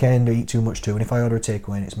a weekend, I eat too much too. And if I order a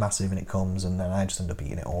takeaway and it's massive and it comes, and then I just end up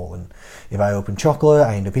eating it all. And if I open chocolate,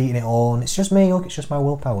 I end up eating it all. And it's just me. Look, it's just my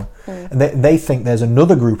willpower. And they think there's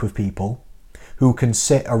another group of people who can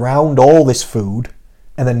sit around all this food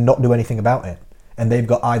and then not do anything about it. And they've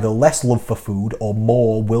got either less love for food or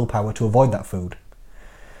more willpower to avoid that food.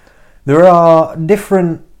 There are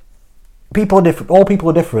different... People are different. All people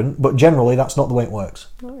are different, but generally that's not the way it works.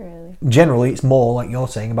 Not really. Generally, it's more like you're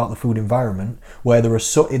saying about the food environment, where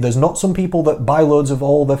there's not some people that buy loads of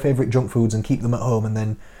all their favourite junk foods and keep them at home and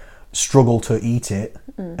then struggle to eat it.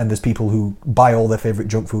 And there's people who buy all their favourite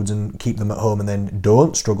junk foods and keep them at home and then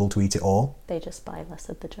don't struggle to eat it all. They just buy less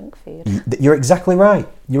of the junk food. You're exactly right.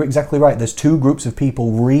 You're exactly right. There's 2 groups of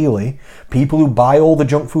people, really. People who buy all the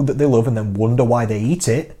junk food that they love and then wonder why they eat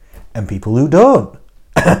it, and people who don't.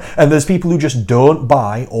 And there's people who just don't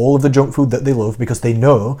buy all of the junk food that they love because they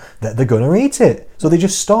know that they're going to eat it. So they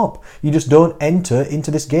just stop. You just don't enter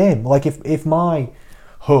into this game. Like if my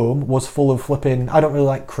home was full of flipping... I don't really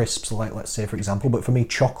like crisps, like let's say for example, but for me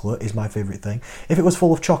chocolate is my favourite thing. If it was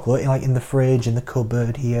full of chocolate, like in the fridge, in the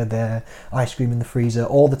cupboard, here, there, ice cream in the freezer,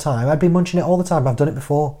 all the time, I'd be munching it all the time. I've done it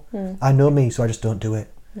before. I know me, so I just don't do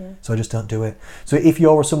it. Yeah. So I just don't do it. So if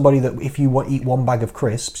you're somebody that if you eat 1 bag of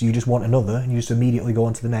crisps, you just want another, and you just immediately go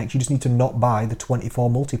on to the next, you just need to not buy the 24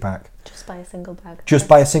 multi-pack. Just buy a single bag. Just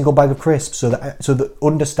buy a single bag of crisps, so that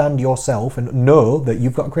understand yourself and know that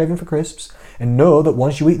you've got a craving for crisps, and know that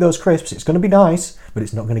once you eat those crisps, it's going to be nice, but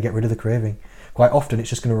it's not going to get rid of the craving. Quite often, it's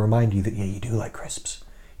just going to remind you that yeah, you do like crisps.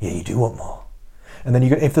 Yeah, you do want more. And then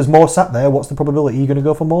if there's more sat there, what's the probability you're going to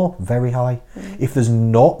go for more? Very high. If there's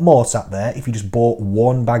not more sat there, if you just bought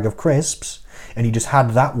 1 bag of crisps and you just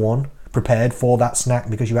had that one prepared for that snack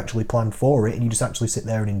because you actually planned for it and you just actually sit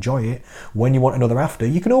there and enjoy it, when you want another after,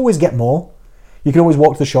 you can always get more. You can always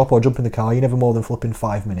walk to the shop or jump in the car. You're never more than flipping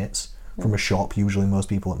 5 minutes from a shop, usually most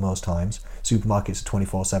people at most times. Supermarkets are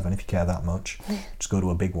 24/7 if you care that much. Just go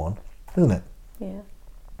to a big one, isn't it? Yeah.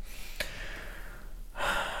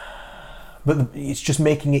 But it's just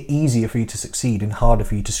making it easier for you to succeed and harder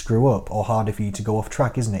for you to screw up or harder for you to go off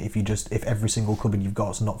track, isn't it? If every single cupboard you've got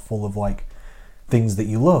is not full of like things that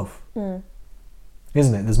you love,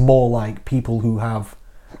 isn't it? There's more like people who have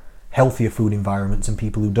healthier food environments and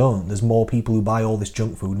people who don't. There's more people who buy all this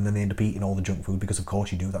junk food and then they end up eating all the junk food because of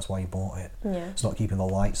course you do. That's why you bought it. Yeah. It's not keeping the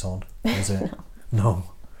lights on, is it? No.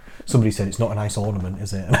 Somebody said it's not a nice ornament,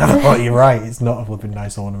 is it? And I thought, you're right, it's not a flipping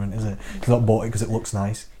nice ornament, is it? You've not bought it because it looks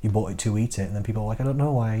nice. You bought it to eat it, and then people are like, I don't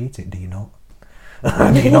know why I eat it. Do you not?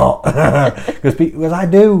 Do you not? Because I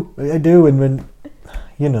do, and when,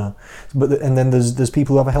 you know. And then there's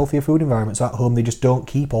people who have a healthier food environment. So at home, they just don't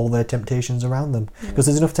keep all their temptations around them. Because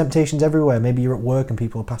there's enough temptations everywhere. Maybe you're at work and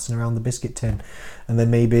people are passing around the biscuit tin. And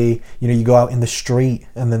then maybe, you go out in the street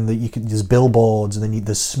and then there's billboards and then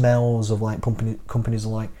there's smells of like companies are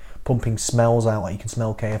like, pumping smells out, like you can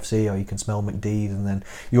smell KFC or you can smell McD's, and then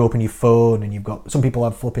you open your phone and you've got some people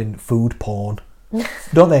have flipping food porn,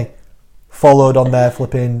 don't they? Followed on their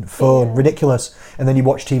flipping phone, ridiculous. And then you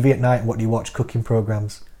watch TV at night, and what do you watch? Cooking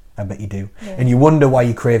programs. I bet you do. Yeah. And you wonder why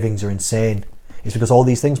your cravings are insane. It's because all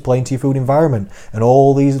these things play into your food environment, and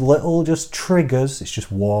all these little just triggers, it's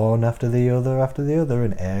just one after the other,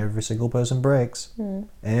 and every single person breaks.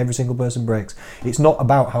 Every single person breaks. It's not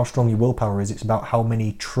about how strong your willpower is, it's about how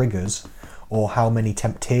many triggers or how many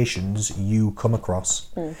temptations you come across.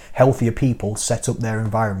 Healthier people set up their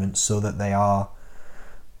environments so that they are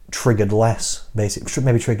triggered less, basically.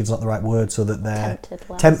 Maybe triggered's not the right word, so that they're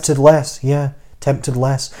tempted less, yeah. Tempted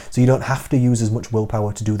less, so you don't have to use as much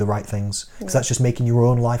willpower to do the right things, because that's just making your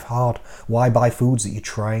own life hard. Why buy foods that you're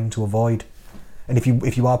trying to avoid? And if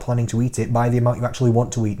you are planning to eat it, buy the amount you actually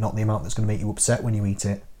want to eat, not the amount that's going to make you upset when you eat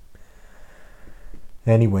it.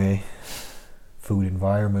 Anyway, food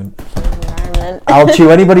environment. I'll chew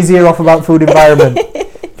anybody's ear off about food environment.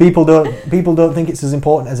 People don't think it's as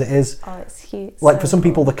important as it is. Oh, it's huge. Like for some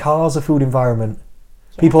people, the car's a food environment.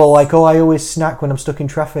 People are like, oh, I always snack when I'm stuck in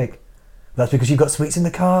traffic. That's because you've got sweets in the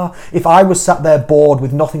car. If I was sat there bored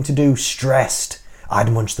with nothing to do, stressed, I'd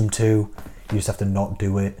munch them too. You just have to not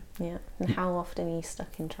do it. Yeah. And how often are you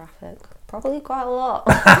stuck in traffic? Probably quite a lot.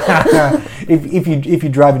 if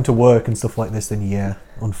you're driving to work and stuff like this, then yeah,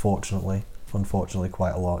 unfortunately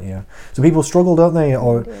quite a lot, yeah. So people struggle, don't they?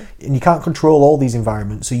 And you can't control all these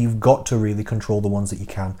environments, so you've got to really control the ones that you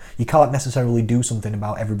can. You can't necessarily do something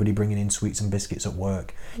about everybody bringing in sweets and biscuits at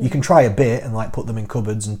work. You can try a bit and like put them in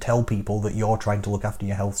cupboards and tell people that you're trying to look after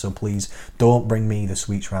your health, so please don't bring me the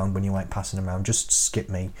sweets round when you're like passing them around. Just skip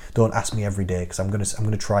me. Don't ask me every day, because I'm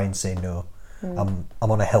gonna try and say no. I'm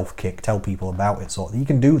on a health kick. Tell people about it. So you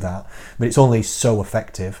can do that, but it's only so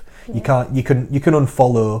effective. You can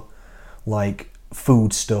unfollow like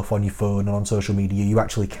food stuff on your phone and on social media. You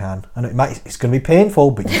actually can, and it's going to be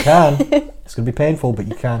painful, but you can. It's going to be painful, but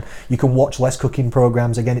you can. You can watch less cooking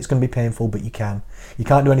programs. Again, it's going to be painful, but you can. You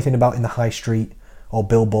can't do anything about in the high street or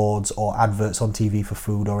billboards or adverts on TV for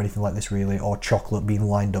food or anything like this, really, or chocolate being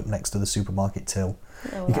lined up next to the supermarket till.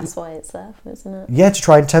 Oh, that's why it's there, isn't it? Yeah, to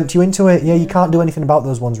try and tempt you into it. Yeah, you can't do anything about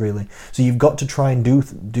those ones, really. So you've got to try and do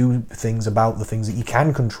things about the things that you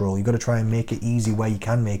can control. You've got to try and make it easy where you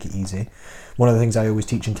can make it easy. One of the things I always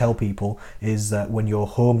teach and tell people is that when your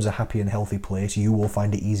home's a happy and healthy place, you will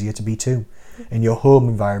find it easier to be too. And your home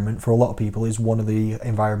environment, for a lot of people, is one of the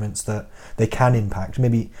environments that they can impact.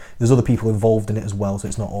 Maybe there's other people involved in it as well, so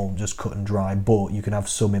it's not all just cut and dry, but you can have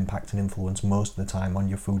some impact and influence most of the time on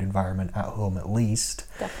your food environment at home, at least.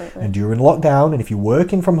 Definitely. And during lockdown, and if you're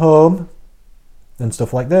working from home and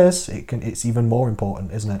stuff like this, it's even more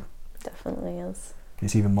important, isn't it? Definitely is.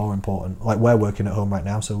 It's even more important. Like, we're working at home right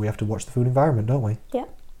now, so we have to watch the food environment, don't we? Yeah.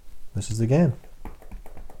 This is the game.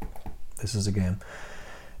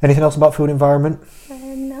 Anything else about food environment?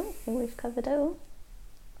 No, I think we've covered it all.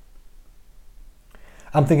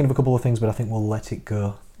 I'm thinking of a couple of things, but I think we'll let it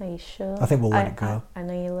go. Are you sure? I think we'll let it go. I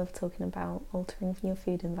know you love talking about altering your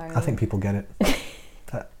food environment. I think people get it.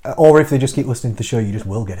 Or if they just keep listening to the show, you just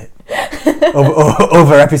will get it.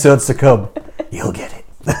 over episodes to come, you'll get it.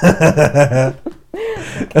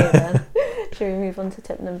 Okay then. Should we move on to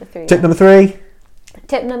tip number 3? Tip number 3?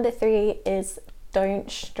 Tip number 3 is don't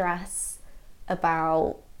stress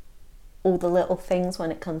about all the little things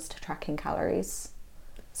when it comes to tracking calories.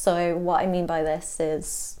 So what I mean by this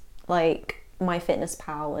is like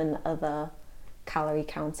MyFitnessPal and other calorie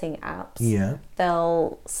counting apps. Yeah.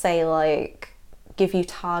 They'll say like give you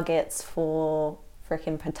targets for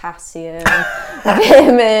freaking potassium,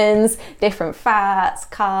 vitamins, different fats,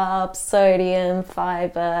 carbs, sodium,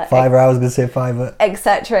 fiber. Fiber, I was going to say fiber.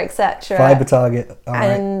 Etc. etc. Fiber target. All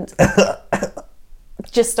and right.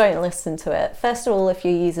 just don't listen to it. First of all, if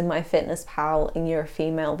you're using MyFitnessPal and you're a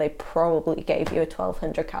female, they probably gave you a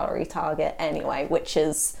 1200 calorie target anyway, which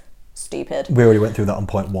is stupid. We already went through that on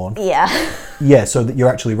point 1. Yeah. Yeah, so you're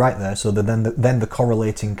actually right there. So then the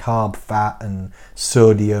correlating carb, fat, and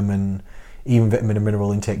sodium, and even vitamin and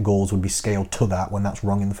mineral intake goals would be scaled to that when that's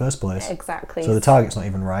wrong in the first place. Exactly. So the target's not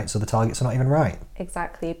even right. So the targets are not even right.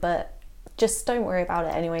 Exactly, but just don't worry about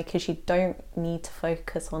it anyway, because you don't need to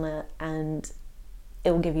focus on it, and it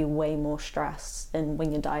will give you way more stress than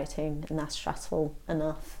when you're dieting, and that's stressful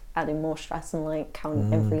enough. Adding more stress and like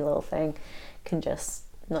counting every little thing can just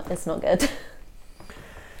it's not good.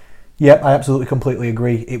 Yep, I absolutely completely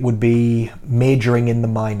agree. It would be majoring in the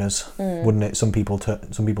minors, wouldn't it? Some people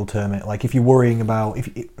term it like if you're worrying about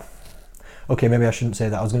okay, maybe I shouldn't say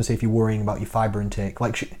that. I was going to say if you're worrying about your fiber intake,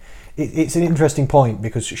 like it's an interesting point,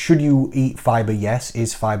 because should you eat fiber? Yes.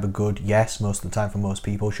 Is fiber good? Yes, most of the time for most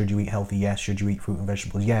people. Should you eat healthy? Yes. Should you eat fruit and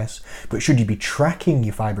vegetables? Yes. But should you be tracking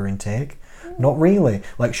your fiber intake? Not really.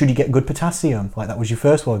 Like, should you get good potassium? Like, that was your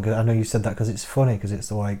first one. I know you said that because it's funny, because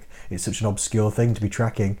it's like, it's such an obscure thing to be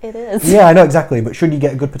tracking. It is. Yeah, I know, exactly. But should you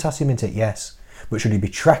get a good potassium intake? Yes. But should you be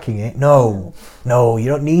tracking it? No. No, you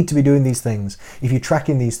don't need to be doing these things. If you're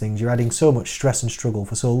tracking these things, you're adding so much stress and struggle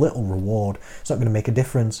for so little reward. It's not going to make a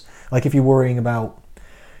difference. Like, if you're worrying about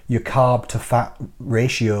your carb to fat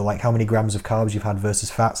ratio, like how many grams of carbs you've had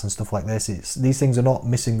versus fats and stuff like this, these things are not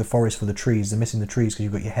missing the forest for the trees. They're missing the trees because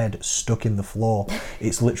you've got your head stuck in the floor.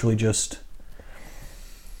 It's literally just...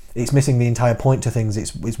 It's missing the entire point to things.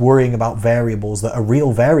 It's worrying about variables that are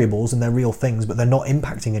real variables and they're real things, but they're not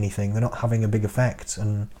impacting anything. They're not having a big effect.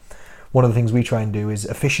 And one of the things we try and do is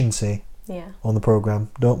efficiency on the program,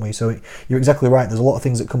 don't we? So you're exactly right. There's a lot of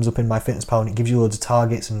things that comes up in MyFitnessPal, and it gives you loads of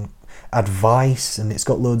targets and advice, and it's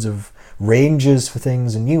got loads of ranges for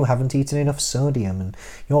things, and you haven't eaten enough sodium, and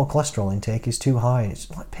your cholesterol intake is too high.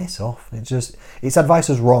 It's like, piss off. Its advice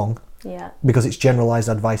is wrong. Yeah. Because it's generalised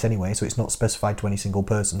advice anyway, so it's not specified to any single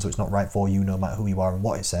person, so it's not right for you no matter who you are and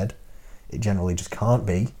what it said. It generally just can't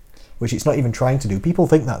be, which it's not even trying to do. People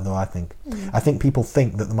think that though, I think. I think people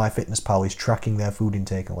think that the MyFitnessPal is tracking their food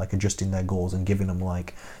intake and like adjusting their goals and giving them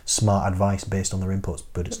like smart advice based on their inputs,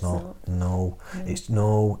 but it's not. No.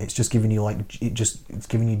 It's just giving you it's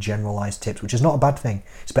giving you generalised tips, which is not a bad thing.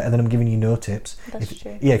 It's better than them giving you no tips. That's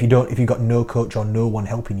true. Yeah, if you've got no coach or no one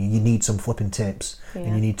helping you, you need some flipping tips. Yeah.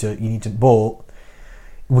 And you need to but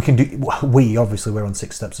obviously we're on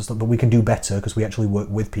 6 steps and stuff, but we can do better because we actually work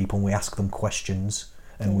with people and we ask them questions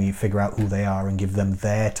and we figure out who they are and give them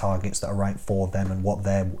their targets that are right for them and what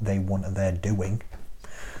they want and they're doing,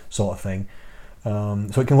 sort of thing.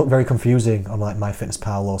 So it can look very confusing on like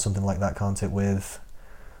MyFitnessPal or something like that, can't it, with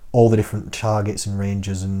all the different targets and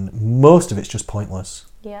ranges, and most of it's just pointless.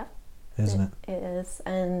 Yeah. Isn't it? It is.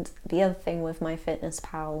 And the other thing with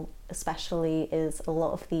MyFitnessPal especially is a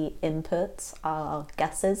lot of the inputs are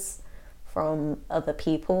guesses from other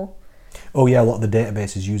people. Oh yeah, a lot of the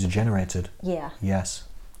database is user generated. Yeah. Yes.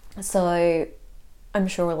 So I'm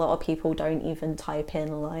sure a lot of people don't even type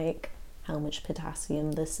in like how much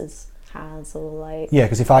potassium this has or like... Yeah,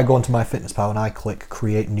 because if I go onto MyFitnessPal and I click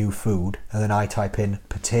create new food and then I type in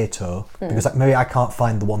potato, because maybe I can't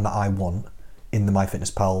find the one that I want in the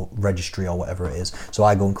MyFitnessPal registry or whatever it is, so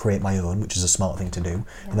I go and create my own, which is a smart thing to do,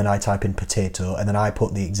 and then I type in potato and then I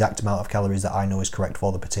put the exact amount of calories that I know is correct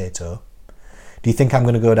for the potato. Do you think I'm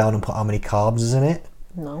going to go down and put how many carbs is in it?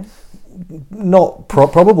 No.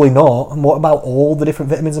 Probably not. And what about all the different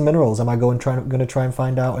vitamins and minerals? Am I going to try and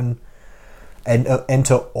find out and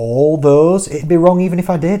enter all those? It'd be wrong even if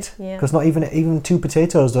I did, because not even 2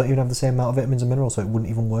 potatoes don't even have the same amount of vitamins and minerals, so it wouldn't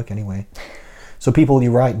even work anyway. So people,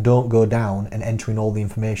 you're right, don't go down and enter in all the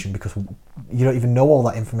information because you don't even know all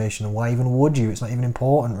that information, and why even would you? It's not even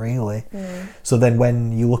important, really. So then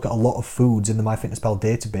when you look at a lot of foods in the MyFitnessPal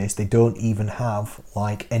database, they don't even have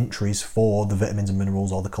like entries for the vitamins and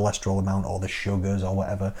minerals or the cholesterol amount or the sugars or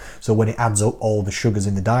whatever. So when it adds up all the sugars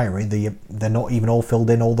in the diary, they're not even all filled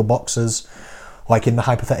in all the boxes. Like in the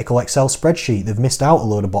hypothetical Excel spreadsheet, they've missed out a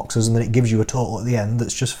load of boxes and then it gives you a total at the end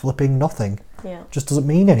that's just flipping nothing. Yeah. Just doesn't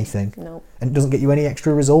mean anything. No. And it doesn't get you any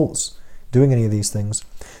extra results doing any of these things.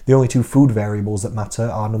 The only 2 food variables that matter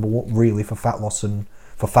are, number one, really for fat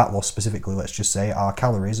loss specifically, let's just say, are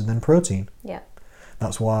calories and then protein. Yeah.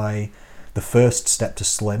 That's why the first step to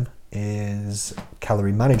slim is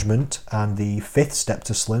calorie management and the 5th step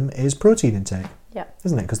to slim is protein intake. Yeah.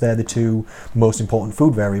 Isn't it? Because they're the 2 most important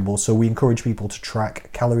food variables. So we encourage people to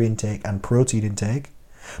track calorie intake and protein intake,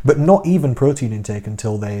 but not even protein intake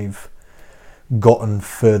until they've gotten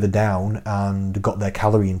further down and got their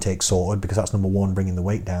calorie intake sorted, because that's number 1, bringing the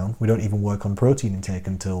weight down. We don't even work on protein intake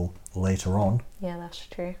until later on. Yeah, that's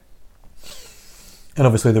true. And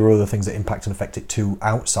obviously there are other things that impact and affect it too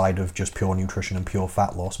outside of just pure nutrition and pure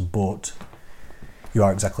fat loss, but you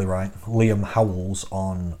are exactly right. Liam Howells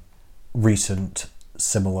on recent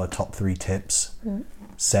similar top 3 tips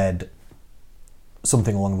said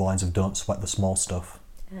something along the lines of don't sweat the small stuff.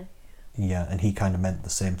 Yeah, and he kind of meant the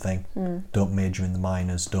same thing. Don't major in the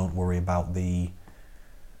minors, don't worry about the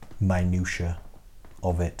minutiae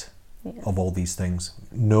of it, of all these things.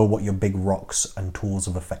 Know what your big rocks and tools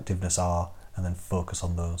of effectiveness are and then focus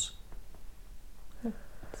on those.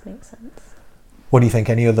 This makes sense. What do you think?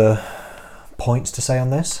 Any other points to say on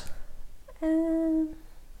this?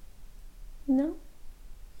 No.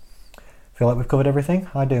 Feel like we've covered everything?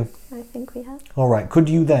 I do. I think we have. All right. Could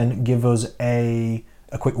you then give us a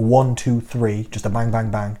quick 1, 2, 3, just a bang,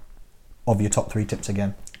 bang, bang of your top 3 tips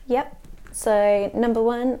again? Yep. So number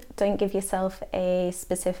 1, don't give yourself a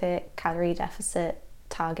specific calorie deficit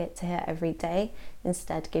target to hit every day.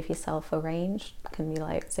 Instead, give yourself a range. It can be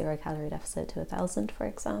like 0 calorie deficit to 1,000, for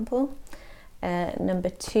example. Number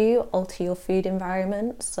 2, alter your food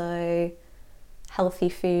environment. So healthy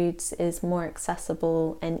foods is more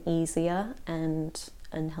accessible and easier, and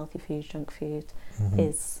unhealthy food, junk food,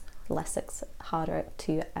 is harder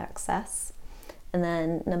to access. And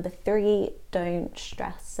then number 3, don't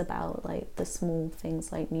stress about like the small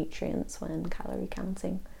things like nutrients when calorie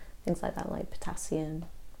counting, things like that, like potassium,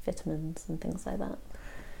 vitamins and things like that.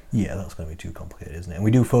 Yeah, that's going to be too complicated, isn't it? And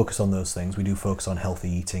we do focus on those things. We do focus on healthy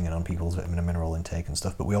eating and on people's vitamin and mineral intake and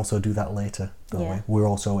stuff, but we also do that later, don't we? We're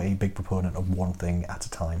also a big proponent of one thing at a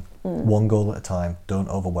time. One goal at a time. Don't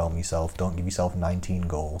overwhelm yourself. Don't give yourself 19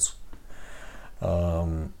 goals.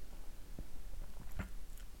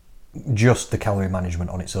 Just the calorie management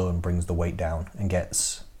on its own brings the weight down and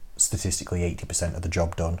gets statistically 80% of the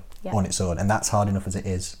job done on its own. And that's hard enough as it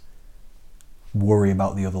is. Worry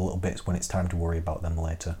about the other little bits when it's time to worry about them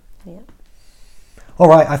later. Yeah. All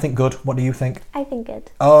right, I think good. What do you think? I think good.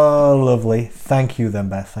 Oh, lovely. Thank you then,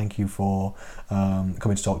 Beth. Thank you for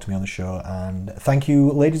coming to talk to me on the show. And thank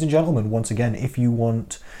you, ladies and gentlemen, once again. If you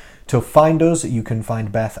want to find us, you can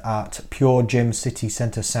find Beth at Pure Gym City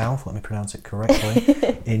Centre South, let me pronounce it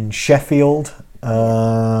correctly, in Sheffield,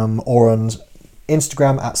 or on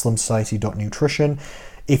Instagram at slimsociety.nutrition.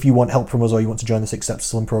 If you want help from us, or you want to join the Six Steps to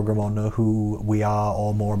Slim program, or know who we are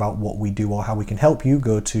or more about what we do or how we can help you,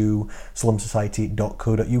 go to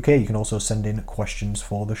slimsociety.co.uk. You can also send in questions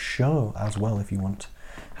for the show as well if you want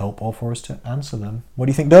help or for us to answer them. What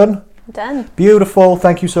do you think, done? Done. Beautiful.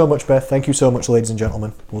 Thank you so much, Beth. Thank you so much, ladies and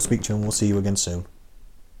gentlemen. We'll speak to you and we'll see you again soon.